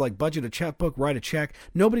learned how to like budget a checkbook, write a check.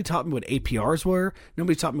 Nobody taught me what APRs were.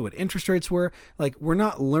 Nobody taught me what interest rates were. Like, we're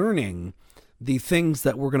not learning the things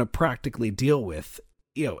that we're going to practically deal with,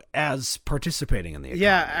 as participating in the economy.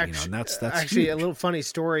 Yeah, actually, and that's actually huge. A little funny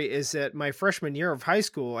story is that my freshman year of high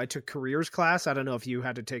school, I took careers class. I don't know if you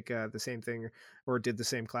had to take the same thing or did the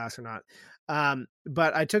same class or not.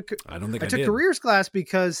 But I took careers class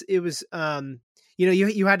because it was,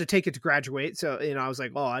 you had to take it to graduate. So, I was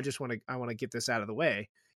like, oh, I want to get this out of the way.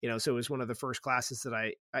 So it was one of the first classes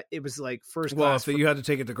that it was like first class. Well, if you had to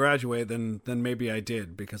take it to graduate, then maybe I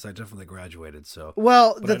did, because I definitely graduated. So,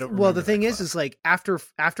 the thing is like after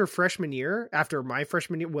freshman year, after my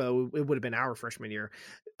freshman year, well, it would have been our freshman year.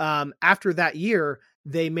 After that year,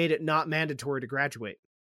 they made it not mandatory to graduate.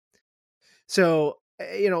 So,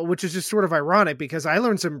 which is just sort of ironic, because I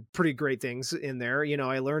learned some pretty great things in there.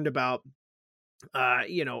 I learned about, how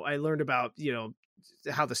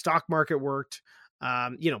the stock market worked.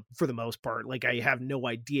 For the most part, like, I have no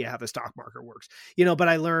idea how the stock market works, but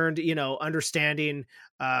I learned, understanding,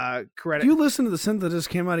 credit. You listen to the sentence that just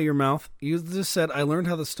came out of your mouth. You just said, I learned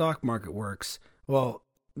how the stock market works. Well,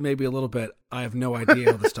 maybe a little bit. I have no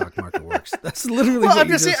idea how the stock market works. That's literally what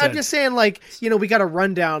you just said. I'm just saying, like, we got to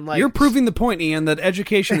run down, like, you're proving the point, Ian, that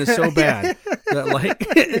education is so bad that, like,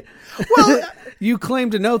 well, you claim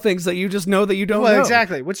to know things that you just know that you don't know.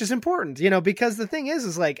 Exactly, which is important, because the thing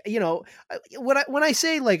is like, when I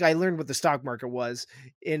say, like, I learned what the stock market was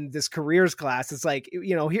in this careers class, it's like,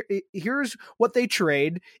 here's what they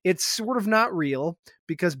trade. It's sort of not real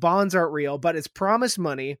because bonds aren't real, but it's promised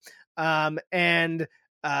money. And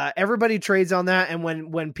everybody trades on that. And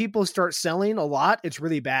when people start selling a lot, it's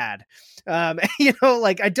really bad.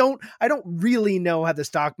 Like, I don't really know how the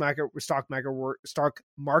stock market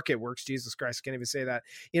works. Jesus Christ, I can't even say that.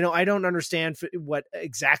 I don't understand what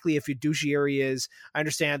exactly a fiduciary is. I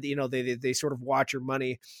understand that, they sort of watch your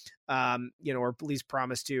money, or at least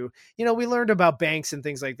promise to. We learned about banks and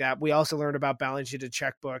things like that. We also learned about balance sheet and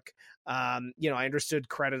checkbook. I understood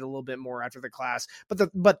credit a little bit more after the class,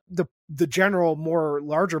 but the general, more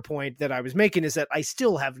larger point that I was making is that I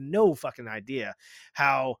still have no fucking idea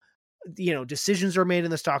how, decisions are made in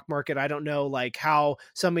the stock market. I don't know, like, how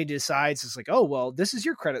somebody decides it's like, oh, well, this is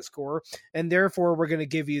your credit score, and therefore we're going to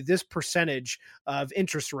give you this percentage of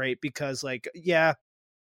interest rate because, like, yeah,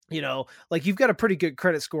 like you've got a pretty good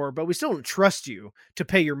credit score, but we still don't trust you to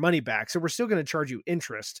pay your money back. So we're still going to charge you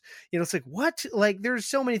interest. It's like, what? Like, there's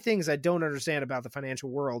so many things I don't understand about the financial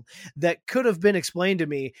world that could have been explained to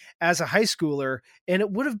me as a high schooler. And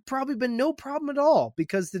it would have probably been no problem at all,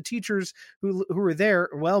 because the teachers who were there,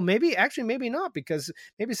 well, maybe not, because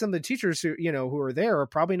maybe some of the teachers who are there are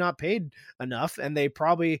probably not paid enough. And they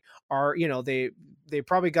probably are, they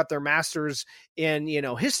probably got their master's in,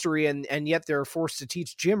 history, and yet they're forced to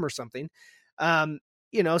teach gym or something.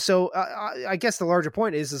 So I guess the larger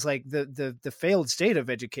point is like the failed state of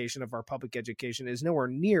education, of our public education, is nowhere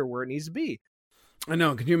near where it needs to be. I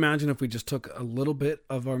know. Can you imagine if we just took a little bit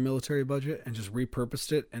of our military budget and just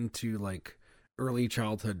repurposed it into like early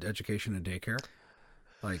childhood education and daycare?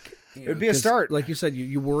 Like, it would be a start. Like you said,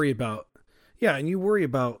 you worry about, and you worry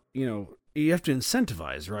about, you have to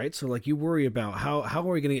incentivize, right? So like you worry about how are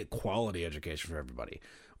we going to get quality education for everybody?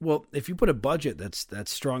 Well, if you put a budget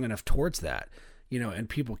that's strong enough towards that, and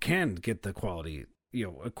people can get the quality,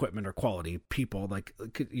 equipment or quality people, like,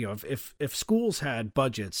 if schools had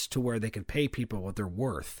budgets to where they can pay people what they're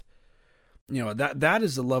worth, that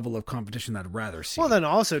is the level of competition that I'd rather see. Well, then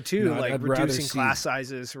also too, like I'd reducing class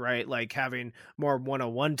sizes, right? Like having more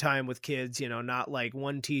one-on-one time with kids, not like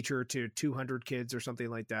one teacher to 200 kids or something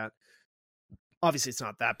like that. Obviously it's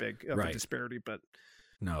not that big of a disparity, but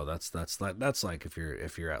no, that's like if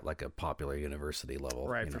you're at like a popular university level,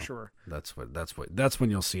 right? For sure. That's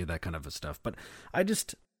when you'll see that kind of stuff. But I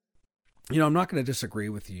just, I'm not going to disagree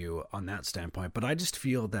with you on that standpoint, but I just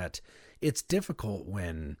feel that it's difficult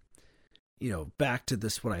when, back to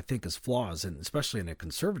this, what I think is flaws, and especially in a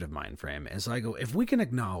conservative mind frame, as I go, if we can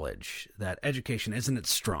acknowledge that education isn't its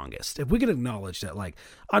strongest, if we can acknowledge that, like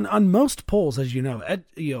on most polls, as I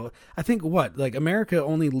think like America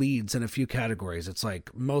only leads in a few categories. It's like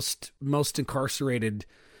most incarcerated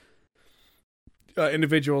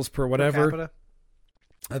individuals per whatever. Per capita?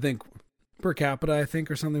 I think per capita,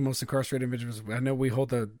 or something. Most incarcerated individuals. I know we hold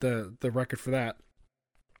the record for that.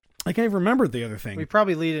 I can't even remember the other thing. We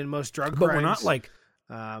probably lead in most drug crimes, but we're not like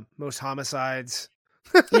most homicides.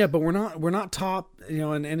 Yeah, but we're not top,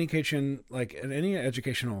 in any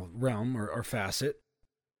educational realm or facet.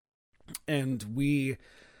 And we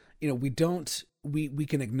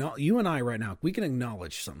can acknowledge, you and I right now, we can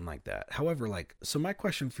acknowledge something like that. However, so my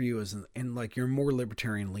question for you is in like your more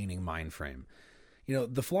libertarian leaning mind frame,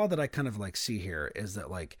 the flaw that I kind of like see here is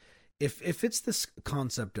that like, if it's this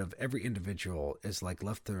concept of every individual is like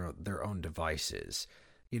left their own devices,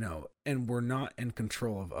 and we're not in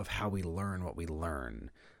control of how we learn what we learn,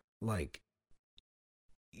 like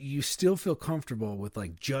you still feel comfortable with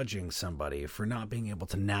like judging somebody for not being able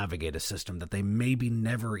to navigate a system that they maybe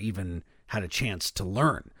never even had a chance to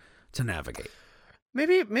learn to navigate.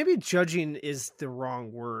 Maybe judging is the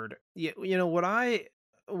wrong word. What I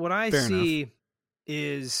Fair see enough.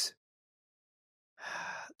 is,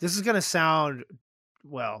 this is going to sound,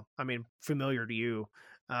 familiar to you,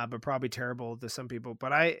 but probably terrible to some people.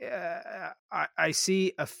 But I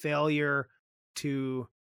see a failure to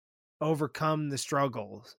overcome the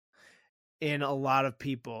struggles in a lot of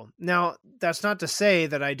people. Now, that's not to say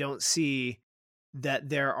that I don't see that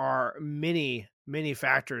there are many, many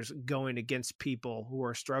factors going against people who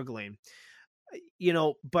are struggling.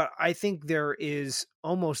 But I think there is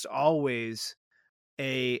almost always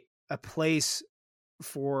a place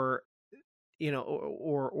for,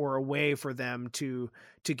 or a way for them to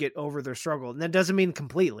get over their struggle. And that doesn't mean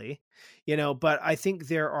completely, but I think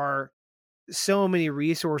there are so many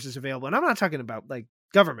resources available. And I'm not talking about like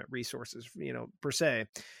government resources, per se,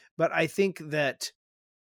 but I think that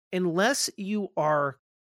unless you are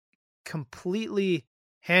completely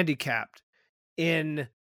handicapped in,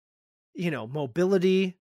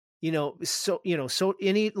 mobility, so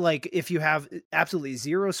any, like if you have absolutely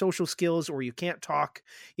zero social skills or you can't talk,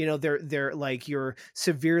 they're like you're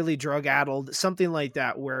severely drug addled, something like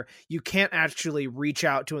that, where you can't actually reach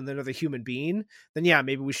out to another human being, then yeah,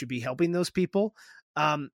 maybe we should be helping those people.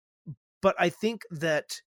 But I think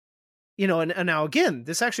that, and now again,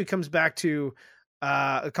 this actually comes back to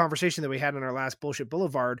a conversation that we had on our last Bullshit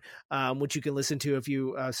Boulevard, which you can listen to if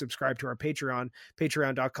you subscribe to our Patreon,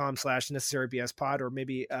 patreon.com/necessarybspod, or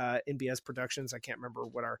maybe NBS Productions. I can't remember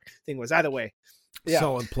what our thing was. Either way. Yeah.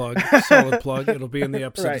 Solid plug. It'll be in the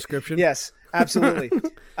episode description. Yes, absolutely.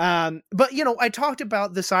 But, I talked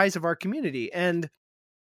about the size of our community and,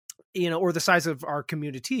 or the size of our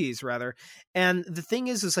communities rather. And the thing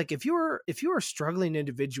is like, if you're a struggling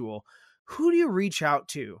individual, who do you reach out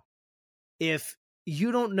to? If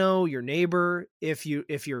you don't know your neighbor if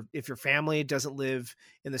your family doesn't live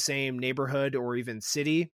in the same neighborhood or even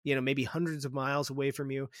city, maybe hundreds of miles away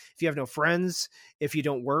from you. If you have no friends, if you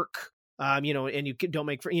don't work, and you don't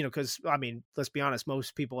make, because let's be honest,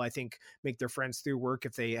 most people I think make their friends through work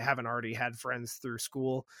if they haven't already had friends through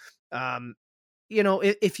school.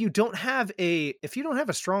 If you don't have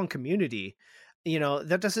a strong community,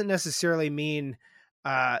 that doesn't necessarily mean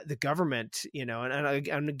the government,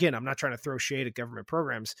 and again, I'm not trying to throw shade at government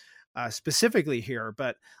programs specifically here,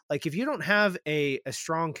 but like, if you don't have a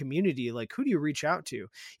strong community, like, who do you reach out to?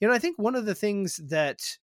 I think one of the things that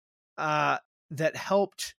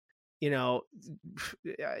helped, again,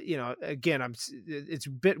 it's a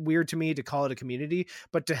bit weird to me to call it a community,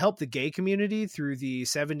 but to help the gay community through the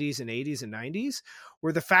 70s and 80s and 90s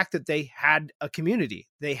were the fact that they had a community.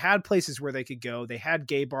 They had places where they could go. They had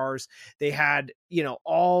gay bars. They had,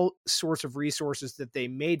 all sorts of resources that they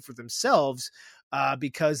made for themselves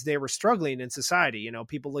because they were struggling in society.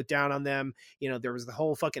 People looked down on them. There was the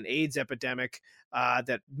whole fucking AIDS epidemic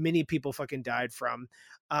that many people fucking died from.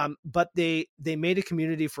 But they made a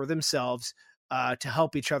community for themselves to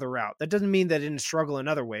help each other out. That doesn't mean they didn't struggle in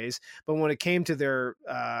other ways, but when it came to their,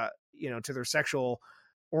 to their sexual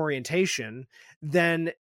orientation,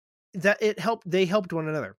 then they helped one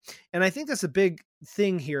another. And I think that's a big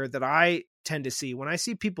thing here that I tend to see when I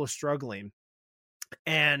see people struggling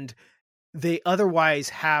and they otherwise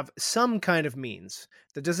have some kind of means.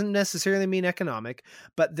 That doesn't necessarily mean economic,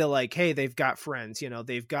 but they're like, hey, they've got friends,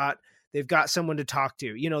 they've got someone to talk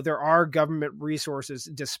to. There are government resources,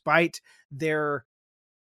 despite their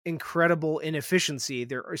incredible inefficiency.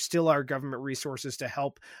 There still are government resources to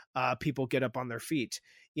help people get up on their feet.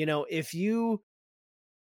 If you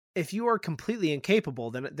are completely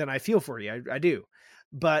incapable, then I feel for you. I do.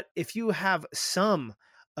 But if you have some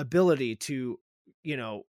ability to,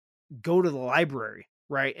 go to the library,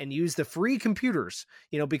 right, and use the free computers,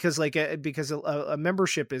 because a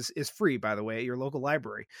membership is free, by the way, at your local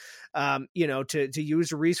library, to use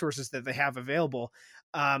the resources that they have available,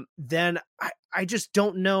 then I just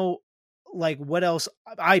don't know, like, what else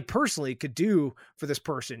I personally could do for this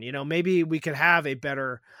person. Maybe we could have a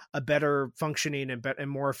better functioning and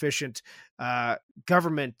more efficient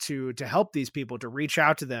government to help these people, to reach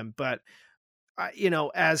out to them. But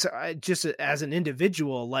as an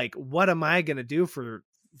individual, like, what am I going to do for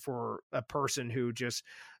a person who just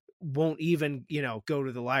won't even, go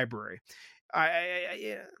to the library?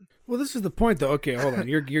 Yeah. Well, this is the point, though. Okay, hold on.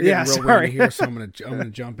 You're getting Yeah, real sorry. ranty here, so I'm gonna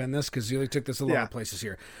jump in this because you took this a lot of places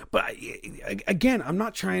here. But again, I'm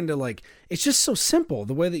not trying to, like. It's just so simple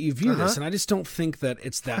the way that you view this, and I just don't think that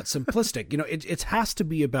it's that simplistic. It has to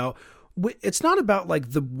be about. It's not about,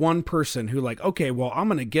 like, the one person who, like, okay, well, I'm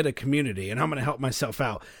going to get a community and I'm going to help myself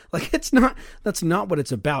out. Like, that's not what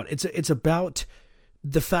it's about. It's about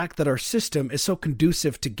the fact that our system is so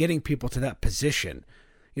conducive to getting people to that position.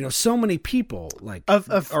 So many people, like, of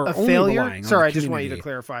are only failure. relying on Sorry, the I just want you to community.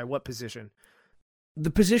 clarify what position. The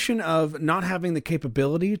position of not having the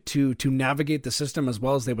capability to navigate the system as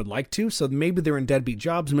well as they would like to. So maybe they're in deadbeat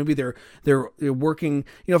jobs. Maybe they're working,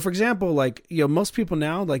 for example, like, most people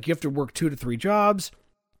now, like, you have to work 2 to 3 jobs,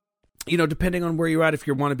 depending on where you're at. If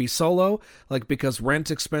you want to be solo, like, because rent's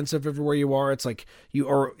expensive everywhere you are, it's like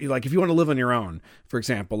if you want to live on your own, for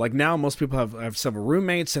example, like, now most people have several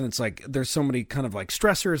roommates, and it's like, there's so many kind of, like,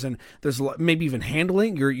 stressors, and there's a lot, maybe even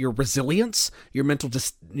handling your resilience, your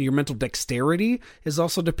mental dexterity is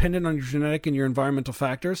also dependent on your genetic and your environmental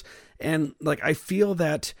factors. And, like, I feel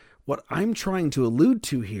that what I'm trying to allude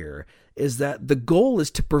to here is that the goal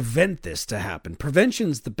is to prevent this to happen.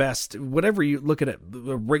 Prevention's the best. Whatever you look at it,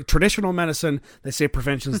 traditional medicine, they say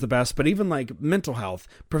prevention's the best, but even, like, mental health,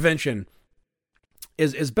 prevention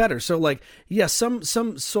is better. So, like, yes, some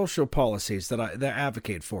social policies that I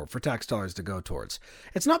advocate for tax dollars to go towards.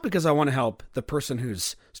 It's not because I want to help the person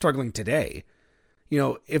who's struggling today.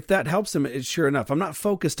 If that helps them, it's sure enough. I'm not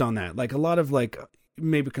focused on that. Like, a lot of, like,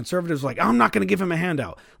 maybe conservatives, like, I'm not going to give him a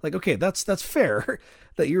handout. Like, okay, that's fair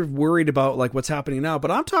that you're worried about, like, what's happening now,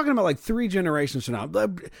 but I'm talking about, like, 3 generations from now.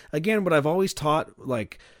 Again, what I've always taught,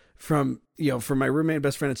 like, from my roommate and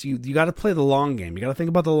best friend, it's you got to play the long game. You got to think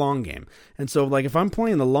about the long game. And so, like, if I'm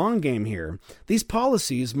playing the long game here, these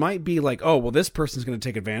policies might be like, oh, well, this person's going to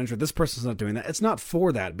take advantage, or this person's not doing that. It's not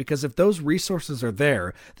for that, because if those resources are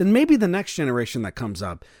there, then maybe the next generation that comes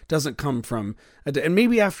up doesn't come from, and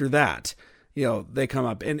maybe after that, they come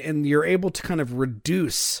up, and you're able to kind of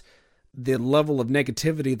reduce the level of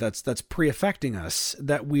negativity that's pre-affecting us,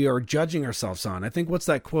 that we are judging ourselves on. I think, what's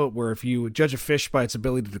that quote where if you judge a fish by its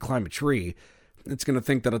ability to climb a tree, it's going to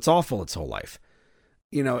think that it's awful its whole life.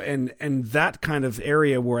 and that kind of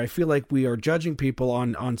area where I feel like we are judging people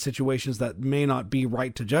on situations that may not be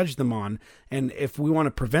right to judge them on. And if we want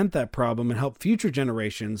to prevent that problem and help future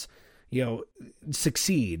generations,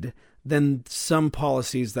 succeed, then some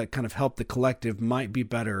policies that kind of help the collective might be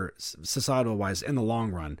better societal wise in the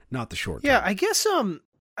long run, not the short term. Yeah, I guess,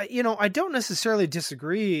 I don't necessarily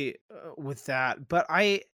disagree with that, but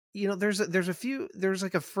there's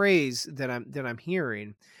like a phrase that I'm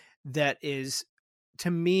hearing that is, to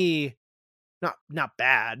me, not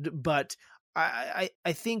bad, but I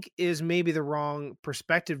think is maybe the wrong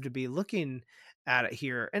perspective to be looking at it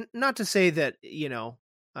here. And not to say that,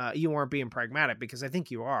 you aren't being pragmatic, because I think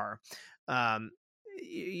you are, but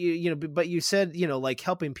you said, like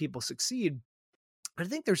helping people succeed. I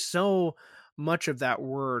think there's so much of that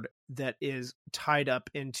word that is tied up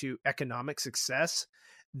into economic success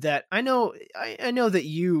that I know that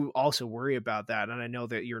you also worry about that. And I know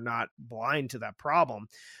that you're not blind to that problem,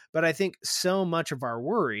 but I think so much of our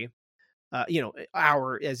worry,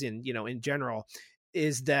 in general,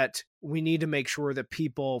 is that we need to make sure that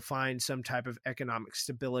people find some type of economic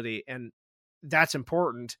stability, and that's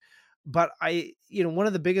important. But one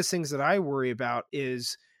of the biggest things that I worry about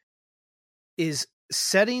is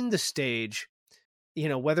setting the stage,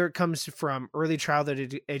 whether it comes from early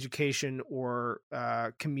childhood education or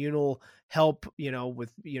communal help,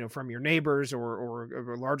 with, from your neighbors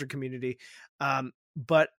or a larger community.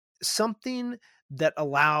 But something that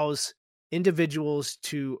allows individuals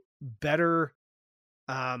to better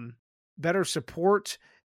support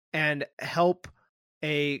and help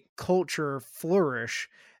a culture flourish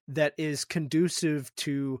that is conducive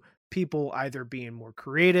to people either being more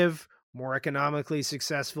creative, more economically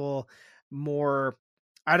successful, more,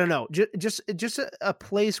 I don't know, just a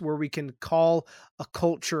place where we can call a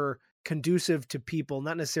culture conducive to people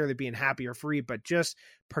not necessarily being happy or free, but just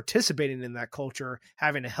participating in that culture,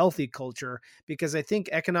 having a healthy culture, because I think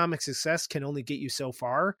economic success can only get you so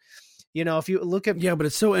far. If you look at, but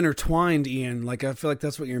it's so intertwined, Ian. Like, I feel like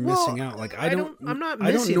that's what you're missing out. Like, I'm not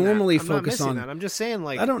normally focus on that. I'm just saying,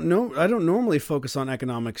 like, I don't normally focus on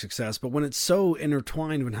economic success, but when it's so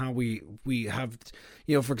intertwined with how we have,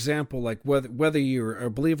 for example, like whether you're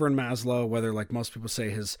a believer in Maslow, whether, like most people say,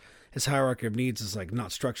 his hierarchy of needs is like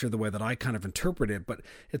not structured the way that I kind of interpret it, but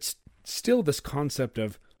it's still this concept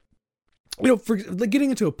of, for like getting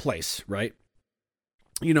into a place, right?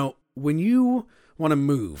 When you want to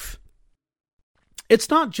move, it's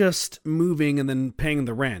not just moving and then paying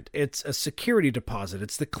the rent. It's a security deposit.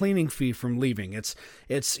 It's the cleaning fee from leaving. It's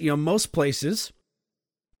most places,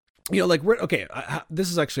 this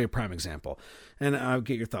is actually a prime example, and I'll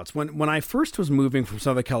get your thoughts. When I first was moving from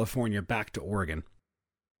Southern California back to Oregon,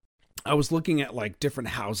 I was looking at like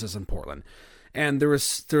different houses in Portland, and there were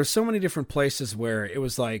so many different places where it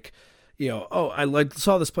was like, I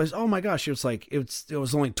saw this place. Oh my gosh. It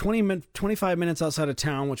was only 25 minutes outside of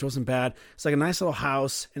town, which wasn't bad. It's like a nice little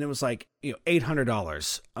house. And it was like,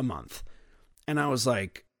 $800 a month. And I was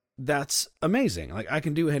like, that's amazing. Like, I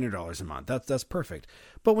can do $100 a month. That's perfect.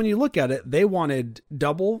 But when you look at it, they wanted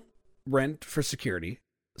double rent for security.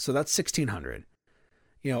 So that's $1,600,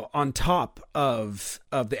 on top of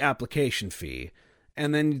the application fee.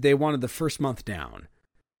 And then they wanted the first month down.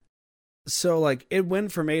 So like it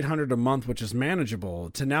went from $800 a month, which is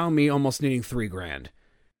manageable, to now me almost needing $3,000,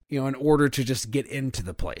 in order to just get into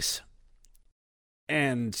the place.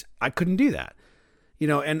 And I couldn't do that,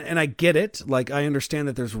 and I get it. Like, I understand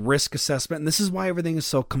that there's risk assessment, and this is why everything is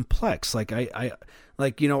so complex. Like I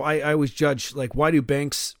always judge, like, why do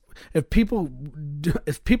banks, if people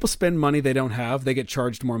spend money they don't have, they get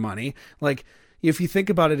charged more money. Like, if you think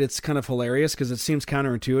about it, it's kind of hilarious because it seems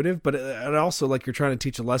counterintuitive, but it also, like, you're trying to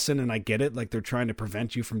teach a lesson, and I get it. Like, they're trying to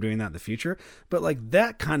prevent you from doing that in the future. But like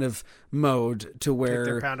that kind of mode to where, take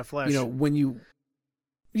their pound of flesh. When you,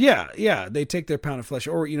 yeah, they take their pound of flesh.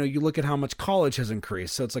 Or, you look at how much college has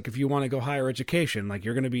increased. So it's like, if you want to go higher education, like,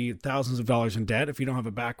 you're going to be thousands of dollars in debt. If you don't have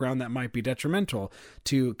a background, that might be detrimental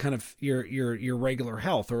to kind of your regular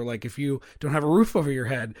health. Or like, if you don't have a roof over your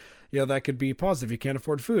head, that could be positive. You can't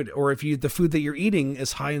afford food. Or if the food that you're eating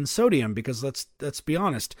is high in sodium, because let's be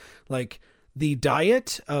honest, like, the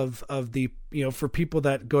diet of the, for people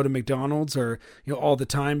that go to McDonald's or, all the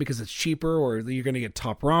time because it's cheaper, or you're going to get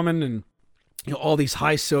Top Ramen and, all these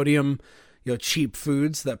high sodium, cheap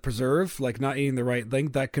foods that preserve, like not eating the right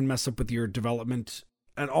thing, that can mess up with your development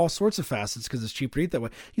and all sorts of facets because it's cheaper to eat that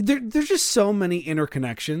way. There's just so many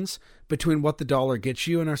interconnections between what the dollar gets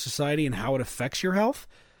you in our society and how it affects your health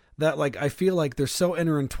that, like, I feel like they're so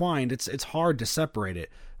intertwined. It's hard to separate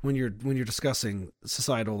it when you're discussing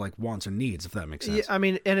societal, like, wants and needs, if that makes sense. Yeah, I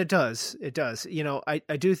mean, and it does.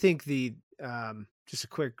 I do think the just a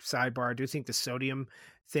quick sidebar. I do think the sodium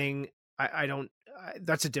thing,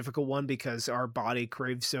 that's a difficult one because our body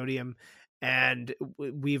craves sodium, and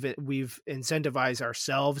we've incentivized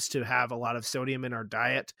ourselves to have a lot of sodium in our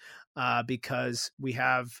diet because we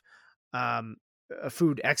have a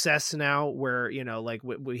food excess now, where like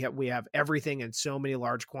we have everything in so many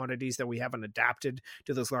large quantities that we haven't adapted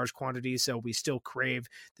to those large quantities, so we still crave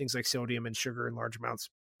things like sodium and sugar in large amounts.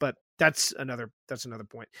 But that's another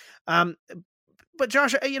point. But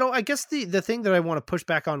Josh, I guess the thing that I want to push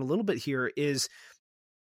back on a little bit here is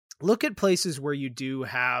look at places where you do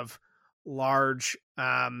have large,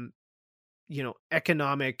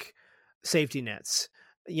 economic safety nets.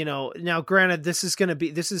 Now granted, this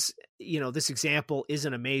example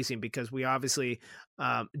isn't amazing because we obviously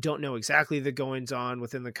don't know exactly the goings on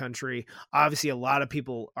within the country. Obviously, a lot of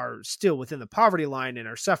people are still within the poverty line and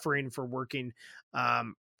are suffering for working,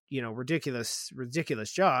 ridiculous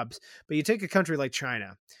jobs. But you take a country like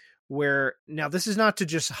China, where now this is not to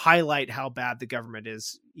just highlight how bad the government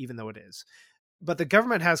is, even though it is, but the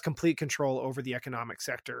government has complete control over the economic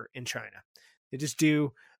sector in China. They just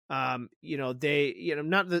do. Not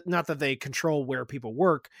that they control where people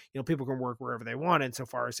work. People can work wherever they want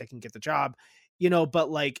insofar as they can get the job.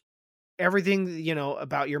 But like everything,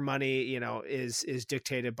 about your money, is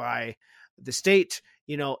dictated by the state.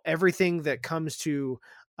 Everything that comes to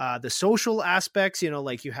the social aspects,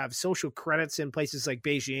 like you have social credits in places like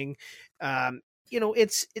Beijing.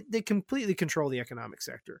 They completely control the economic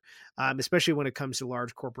sector, especially when it comes to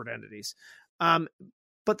large corporate entities.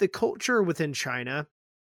 But the culture within China.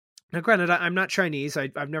 Now, granted, I'm not Chinese.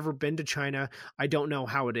 I've never been to China. I don't know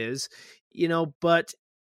how it is, but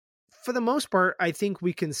for the most part, I think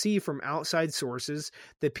we can see from outside sources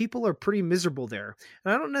that people are pretty miserable there.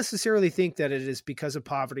 And I don't necessarily think that it is because of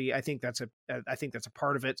poverty. I think that's a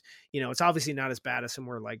part of it. It's obviously not as bad as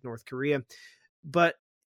somewhere like North Korea, but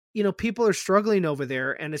people are struggling over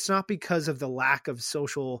there, and it's not because of the lack of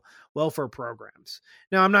social welfare programs.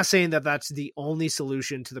 Now, I'm not saying that that's the only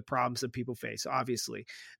solution to the problems that people face, obviously.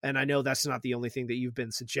 And I know that's not the only thing that you've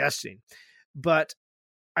been suggesting, but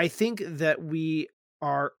I think that we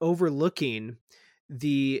are overlooking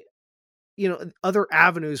the, other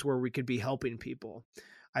avenues where we could be helping people.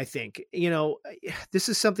 I think, this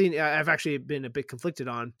is something I've actually been a bit conflicted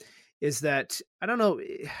on. Is that, I don't know,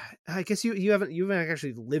 I guess you haven't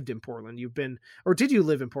actually lived in Portland. Or did you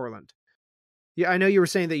live in Portland? Yeah, I know you were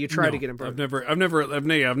saying that you tried to get in Portland. I've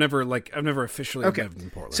never officially lived in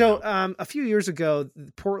Portland. So, a few years ago,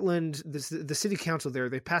 Portland, the city council there,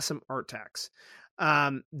 they passed some art tax,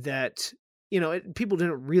 that, people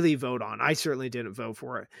didn't really vote on. I certainly didn't vote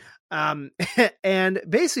for it. And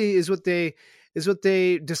basically is what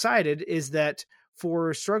they decided is that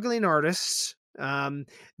for struggling artists,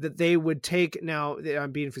 that they would take, now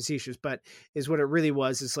I'm being facetious, but is what it really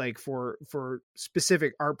was, is like for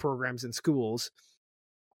specific art programs in schools,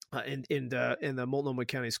 in the Multnomah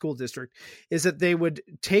County School District, is that they would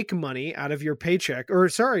take money out of your paycheck, or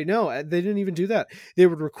sorry, no, they didn't even do that. They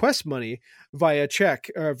would request money via check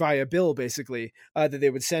or via bill, basically, that they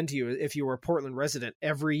would send to you if you were a Portland resident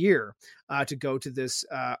every year, to go to this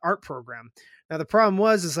art program. Now, the problem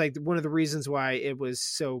is like one of the reasons why it was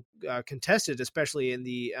so contested, especially in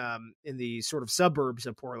the sort of suburbs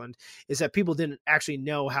of Portland, is that people didn't actually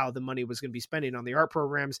know how the money was going to be spending on the art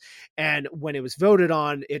programs. And when it was voted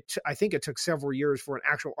on, I think it took several years for an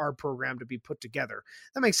actual art program to be put together.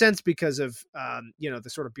 That makes sense because of, the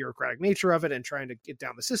sort of bureaucratic nature of it and trying to get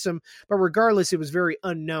down the system. But regardless, it was very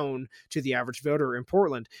unknown to the average voter in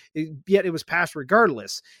Portland, yet it was passed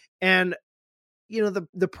regardless. And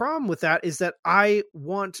the problem with that is that I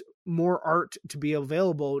want more art to be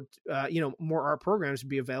available, more art programs to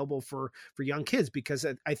be available for young kids, because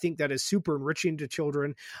I think that is super enriching to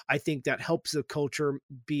children. I think that helps the culture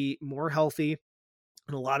be more healthy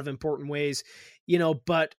in a lot of important ways,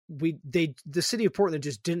 but the city of Portland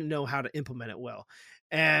just didn't know how to implement it well.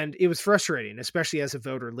 And it was frustrating, especially as a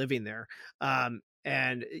voter living there.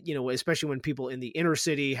 And, especially when people in the inner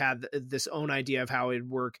city had this own idea of how it'd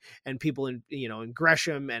work, and people in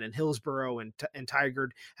Gresham and in Hillsborough and Tigard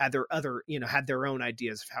had their own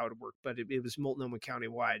ideas of how it would work, but it was Multnomah County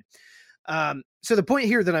wide. So the point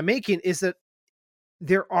here that I'm making is that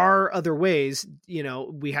there are other ways,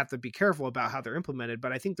 we have to be careful about how they're implemented,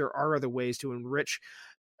 but I think there are other ways to enrich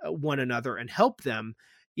one another and help them,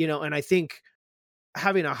 and I think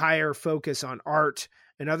having a higher focus on art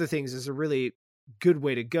and other things is a really good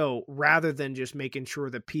way to go, rather than just making sure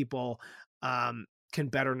that people can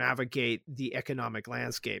better navigate the economic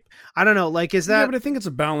landscape. I don't know, like, is that... Yeah, but I think it's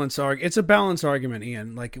a balance argument,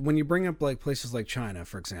 Ian. Like when you bring up like places like China,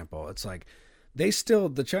 for example, it's like they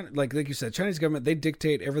still, like you said, Chinese government, they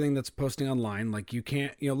dictate everything that's posting online. Like you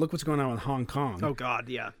can't, look what's going on with Hong Kong. Oh God,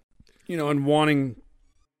 yeah. And wanting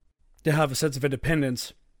to have a sense of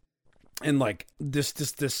independence, and like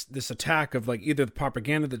this attack of like either the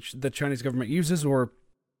propaganda that the Chinese government uses, or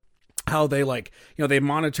how they they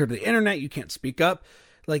monitor the internet. You can't speak up.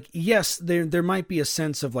 Like, yes, there might be a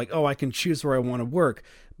sense of like, oh, I can choose where I want to work,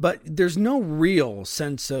 but there's no real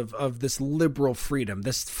sense of this liberal freedom,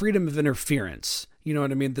 this freedom of interference. You know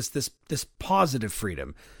what I mean? This positive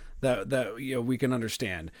freedom that we can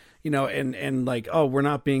understand. And like, oh, we're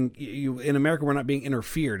not being in America, we're not being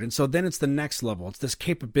interfered. And so then it's the next level. It's this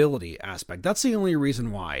capability aspect. That's the only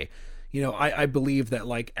reason why. I believe that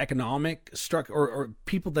like economic or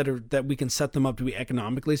people that we can set them up to be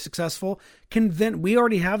economically successful then we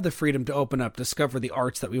already have the freedom to open up, discover the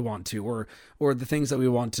arts that we want to, or the things that we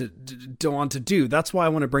want to do. That's why I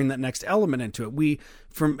want to bring that next element into it.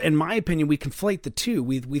 In my opinion, we conflate the two.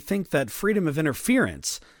 We think that freedom of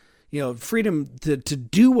interference, freedom to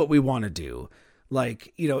do what we want to do,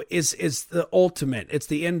 like, is the ultimate, it's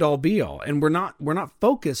the end all be all. And we're not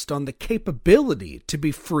focused on the capability to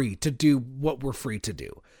be free to do what we're free to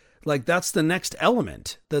do. Like, that's the next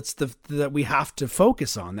element that we have to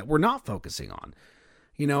focus on, that we're not focusing on,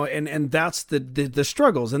 and that's the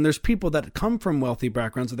struggles. And there's people that come from wealthy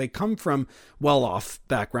backgrounds, or they come from well-off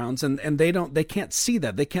backgrounds, and they can't see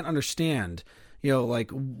that. They can't understand,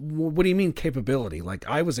 like, what do you mean capability? Like,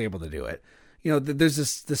 I was able to do it. There's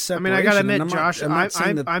this separation. I mean, I gotta admit, Josh,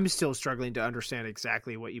 I'm still struggling to understand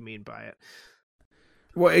exactly what you mean by it.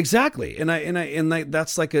 Well, exactly, and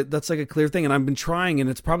that's like a clear thing, and I've been trying,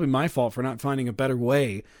 and it's probably my fault for not finding a better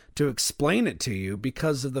way to explain it to you,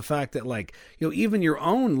 because of the fact that, like, even your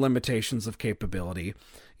own limitations of capability,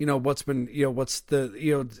 what's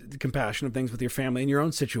the compassion of things with your family in your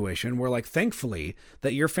own situation, where, like, thankfully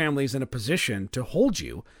that your family's in a position to hold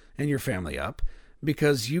you and your family up.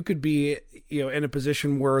 Because you could be, in a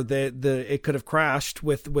position where it could have crashed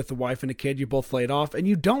with the wife and a kid, you both laid off, and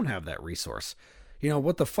you don't have that resource.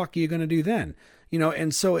 What the fuck are you going to do then?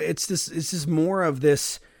 And so it's just more of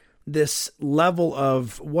this level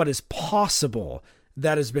of what is possible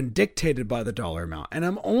that has been dictated by the dollar amount. And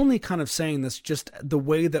I'm only kind of saying this just the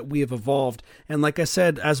way that we have evolved. And like I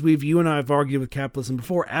said, as you and I have argued with capitalism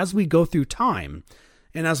before, as we go through time,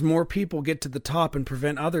 and as more people get to the top and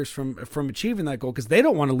prevent others from achieving that goal, because they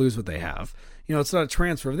don't want to lose what they have. It's not a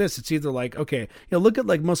transfer of this. It's either like, okay, look at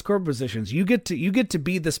like most corporate positions. You get to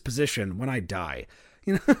be this position when I die,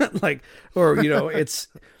 like, or, it's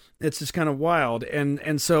just kind of wild.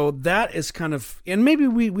 And so that is kind of, and maybe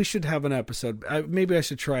we should have an episode. Maybe I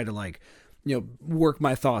should try to like, work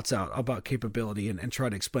my thoughts out about capability and try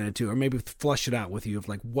to explain it to you, or maybe flush it out with you of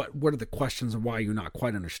like, what are the questions and why you're not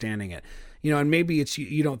quite understanding it, and maybe it's,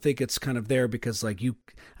 you don't think it's kind of there because like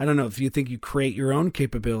I don't know if you think you create your own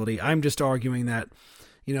capability. I'm just arguing that,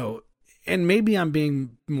 and maybe I'm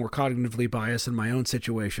being more cognitively biased in my own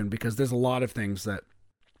situation, because there's a lot of things that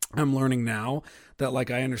I'm learning now that like,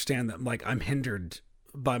 I understand that like I'm hindered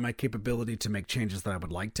by my capability to make changes that I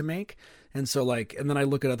would like to make. And so like, and then I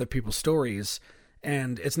look at other people's stories,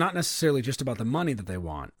 and it's not necessarily just about the money that they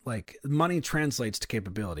want. Like, money translates to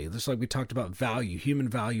capability. Just like we talked about value, human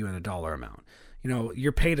value, and a dollar amount.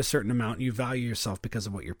 You're paid a certain amount, and you value yourself because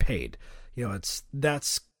of what you're paid. These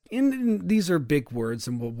are big words,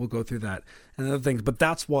 and we'll go through that and other things, but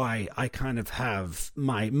that's why I kind of have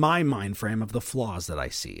my mind frame of the flaws that I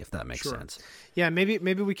see, if that makes sense. Yeah. Maybe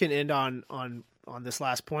we can end on this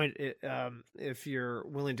last point, if you're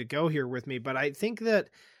willing to go here with me. But I think that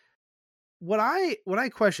what I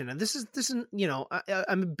question, and this is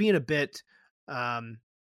I'm being a bit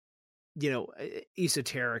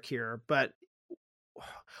esoteric here, but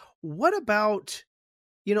what about,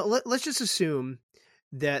 let's just assume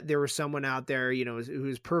that there was someone out there,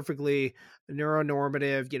 who's perfectly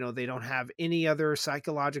neuronormative, they don't have any other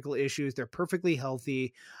psychological issues, they're perfectly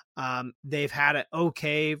healthy. They've had it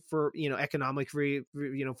okay for, economically,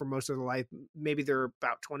 for most of their life. Maybe they're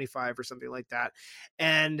about 25 or something like that.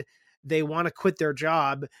 And they want to quit their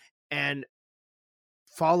job and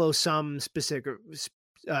follow some specific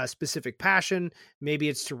passion. Maybe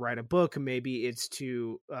it's to write a book. Maybe it's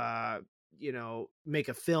to, make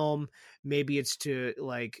a film. Maybe it's to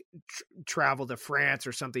like travel to France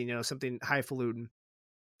or something, something highfalutin.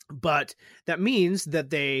 But that means that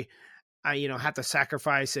they, have to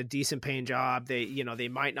sacrifice a decent paying job. They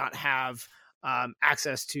might not have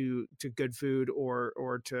access to good food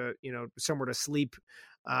or to, somewhere to sleep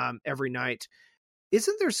every night.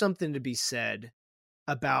 Isn't there something to be said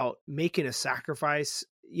about making a sacrifice,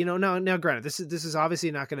 now granted, this is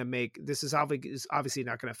obviously not going to obviously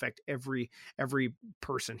not going to affect every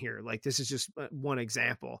person here. Like, this is just one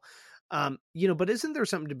example. But isn't there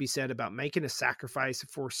something to be said about making a sacrifice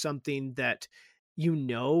for something that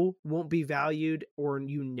won't be valued, or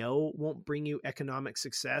won't bring you economic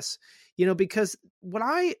success? Because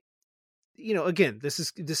again, this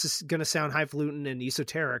is going to sound highfalutin and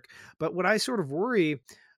esoteric, but what I sort of worry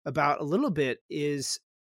about a little bit is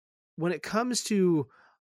when it comes to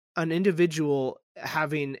an individual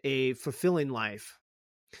having a fulfilling life,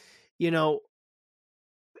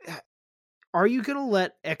 are you going to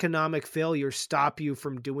let economic failure stop you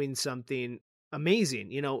from doing something amazing?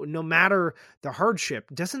 No matter the hardship,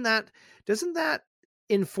 doesn't that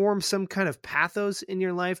inform some kind of pathos in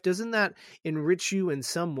your life? Doesn't that enrich you in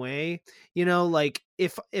some way? Like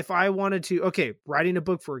if I wanted to, writing a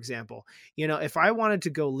book, for example, if I wanted to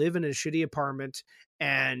go live in a shitty apartment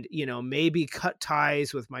and, maybe cut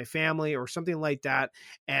ties with my family or something like that,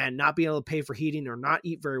 and not be able to pay for heating or not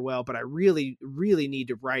eat very well, but I really, really need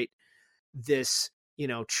to write this,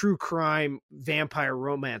 true crime vampire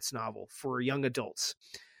romance novel for young adults.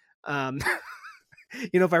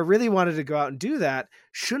 If I really wanted to go out and do that,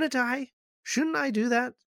 shouldn't I do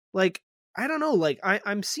that? Like, I don't know. Like,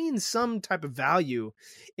 I'm seeing some type of value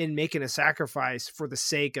in making a sacrifice for the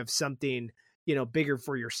sake of something, bigger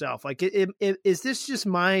for yourself. Like, is this just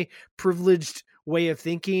my privileged way of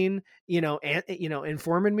thinking,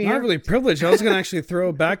 informing me? Not really privileged. I was going to actually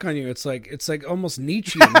throw back on you. It's like almost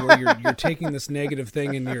Nietzschean, where you're taking this negative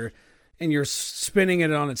thing and you're spinning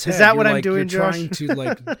it on its head. Is that what I'm doing, Josh?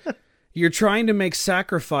 You're trying to make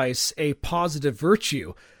sacrifice a positive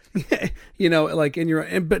virtue, but no,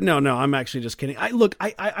 I'm actually just kidding.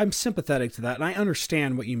 I'm sympathetic to that, and I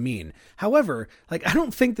understand what you mean. However, I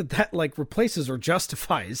don't think that replaces or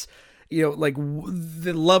justifies,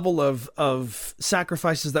 the level of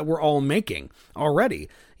sacrifices that we're all making already.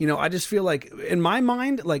 I just feel like, in my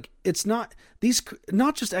mind, it's not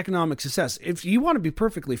just economic success. If you want to be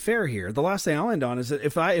perfectly fair here, the last thing I'll end on is that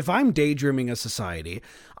if I'm daydreaming a society,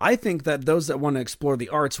 I think that those that want to explore the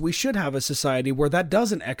arts, we should have a society where that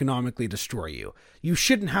doesn't economically destroy you. You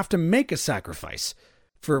shouldn't have to make a sacrifice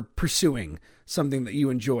for pursuing something that you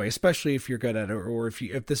enjoy, especially if you're good at it, or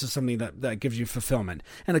if this is something that gives you fulfillment.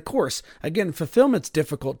 And of course, again, fulfillment's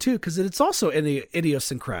difficult too, because it's also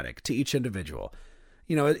idiosyncratic to each individual.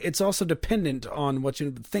 It's also dependent on what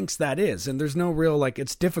you thinks that is. And there's no real,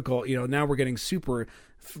 it's difficult. Now we're getting super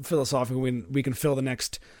philosophical when we can fill the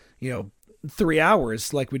next, 3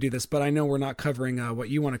 hours like we do this, but I know we're not covering what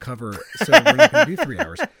you want to cover. So we're not going to do 3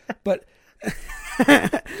 hours, but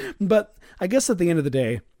I guess at the end of the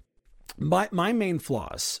day, my main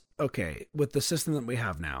flaws, with the system that we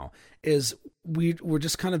have now, is we're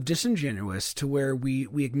just kind of disingenuous to where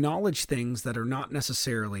we acknowledge things that are not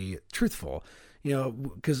necessarily truthful.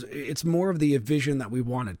 Because it's more of the vision that we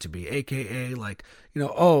want it to be, aka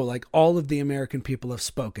all of the American people have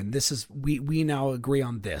spoken. This is, we now agree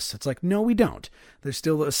on this. It's like, no, we don't. There's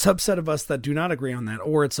still a subset of us that do not agree on that.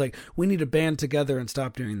 Or it's like, we need to band together and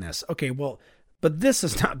stop doing this. Okay, well, but this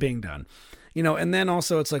is not being done. And then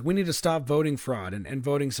also it's like, we need to stop voting fraud and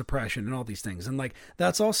voting suppression and all these things. And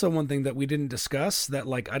that's also one thing that we didn't discuss that,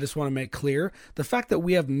 I just want to make clear. The fact that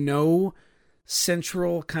we have no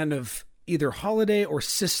central kind of either holiday or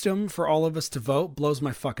system for all of us to vote blows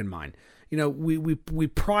my fucking mind. We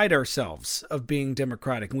pride ourselves of being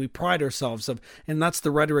democratic, and we pride ourselves of, and that's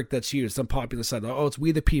the rhetoric that's used on popular side. Oh, it's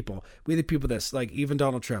we the people this, even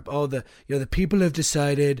Donald Trump. Oh, the people have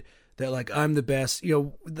decided that I'm the best,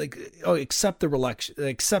 accept the election,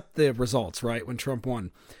 accept the results, right? When Trump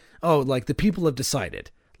won. Oh, the people have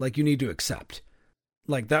decided, you need to accept.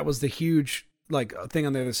 That was the huge, thing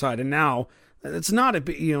on the other side. And now it's not,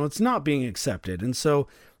 it's not being accepted. And so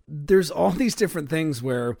there's all these different things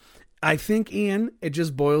where I think, Ian, it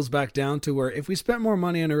just boils back down to where if we spent more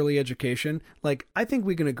money on early education, I think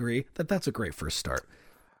we can agree that that's a great first start.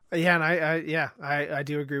 Yeah. And I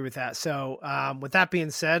do agree with that. So with that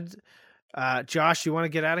being said, Josh, you want to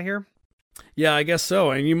get out of here? Yeah, I guess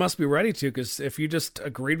so. And you must be ready to, because if you just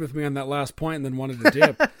agreed with me on that last point and then wanted to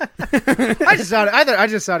dip. I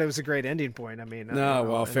just thought it was a great ending point. I mean,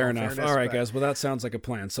 fair enough. All right, guys. Well, that sounds like a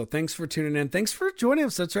plan. So thanks for tuning in. Thanks for joining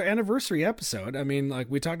us. It's our anniversary episode. I mean,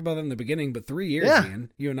 we talked about that in the beginning, but 3 years,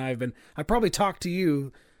 Ian, you and I I probably talked to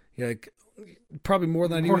you probably more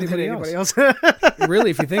than I do anybody else.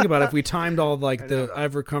 Really, if you think about it, if we timed all the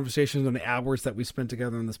Ivor conversations and the hours that we spent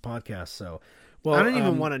together on this podcast. So, well, I don't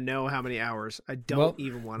even want to know how many hours. I don't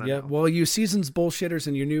even want to know. Well, you seasons bullshitters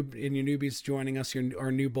and your newbies joining us,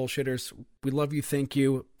 our new bullshitters, we love you. Thank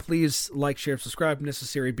you. Please like, share, subscribe,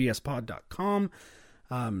 necessarybspod.com.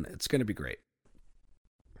 It's going to be great.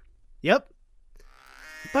 Yep.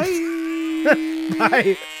 Bye.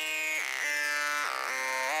 Bye.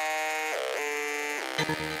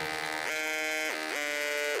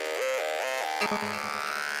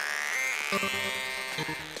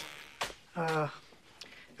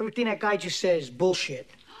 Everything that guy just said is bullshit.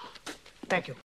 Thank you.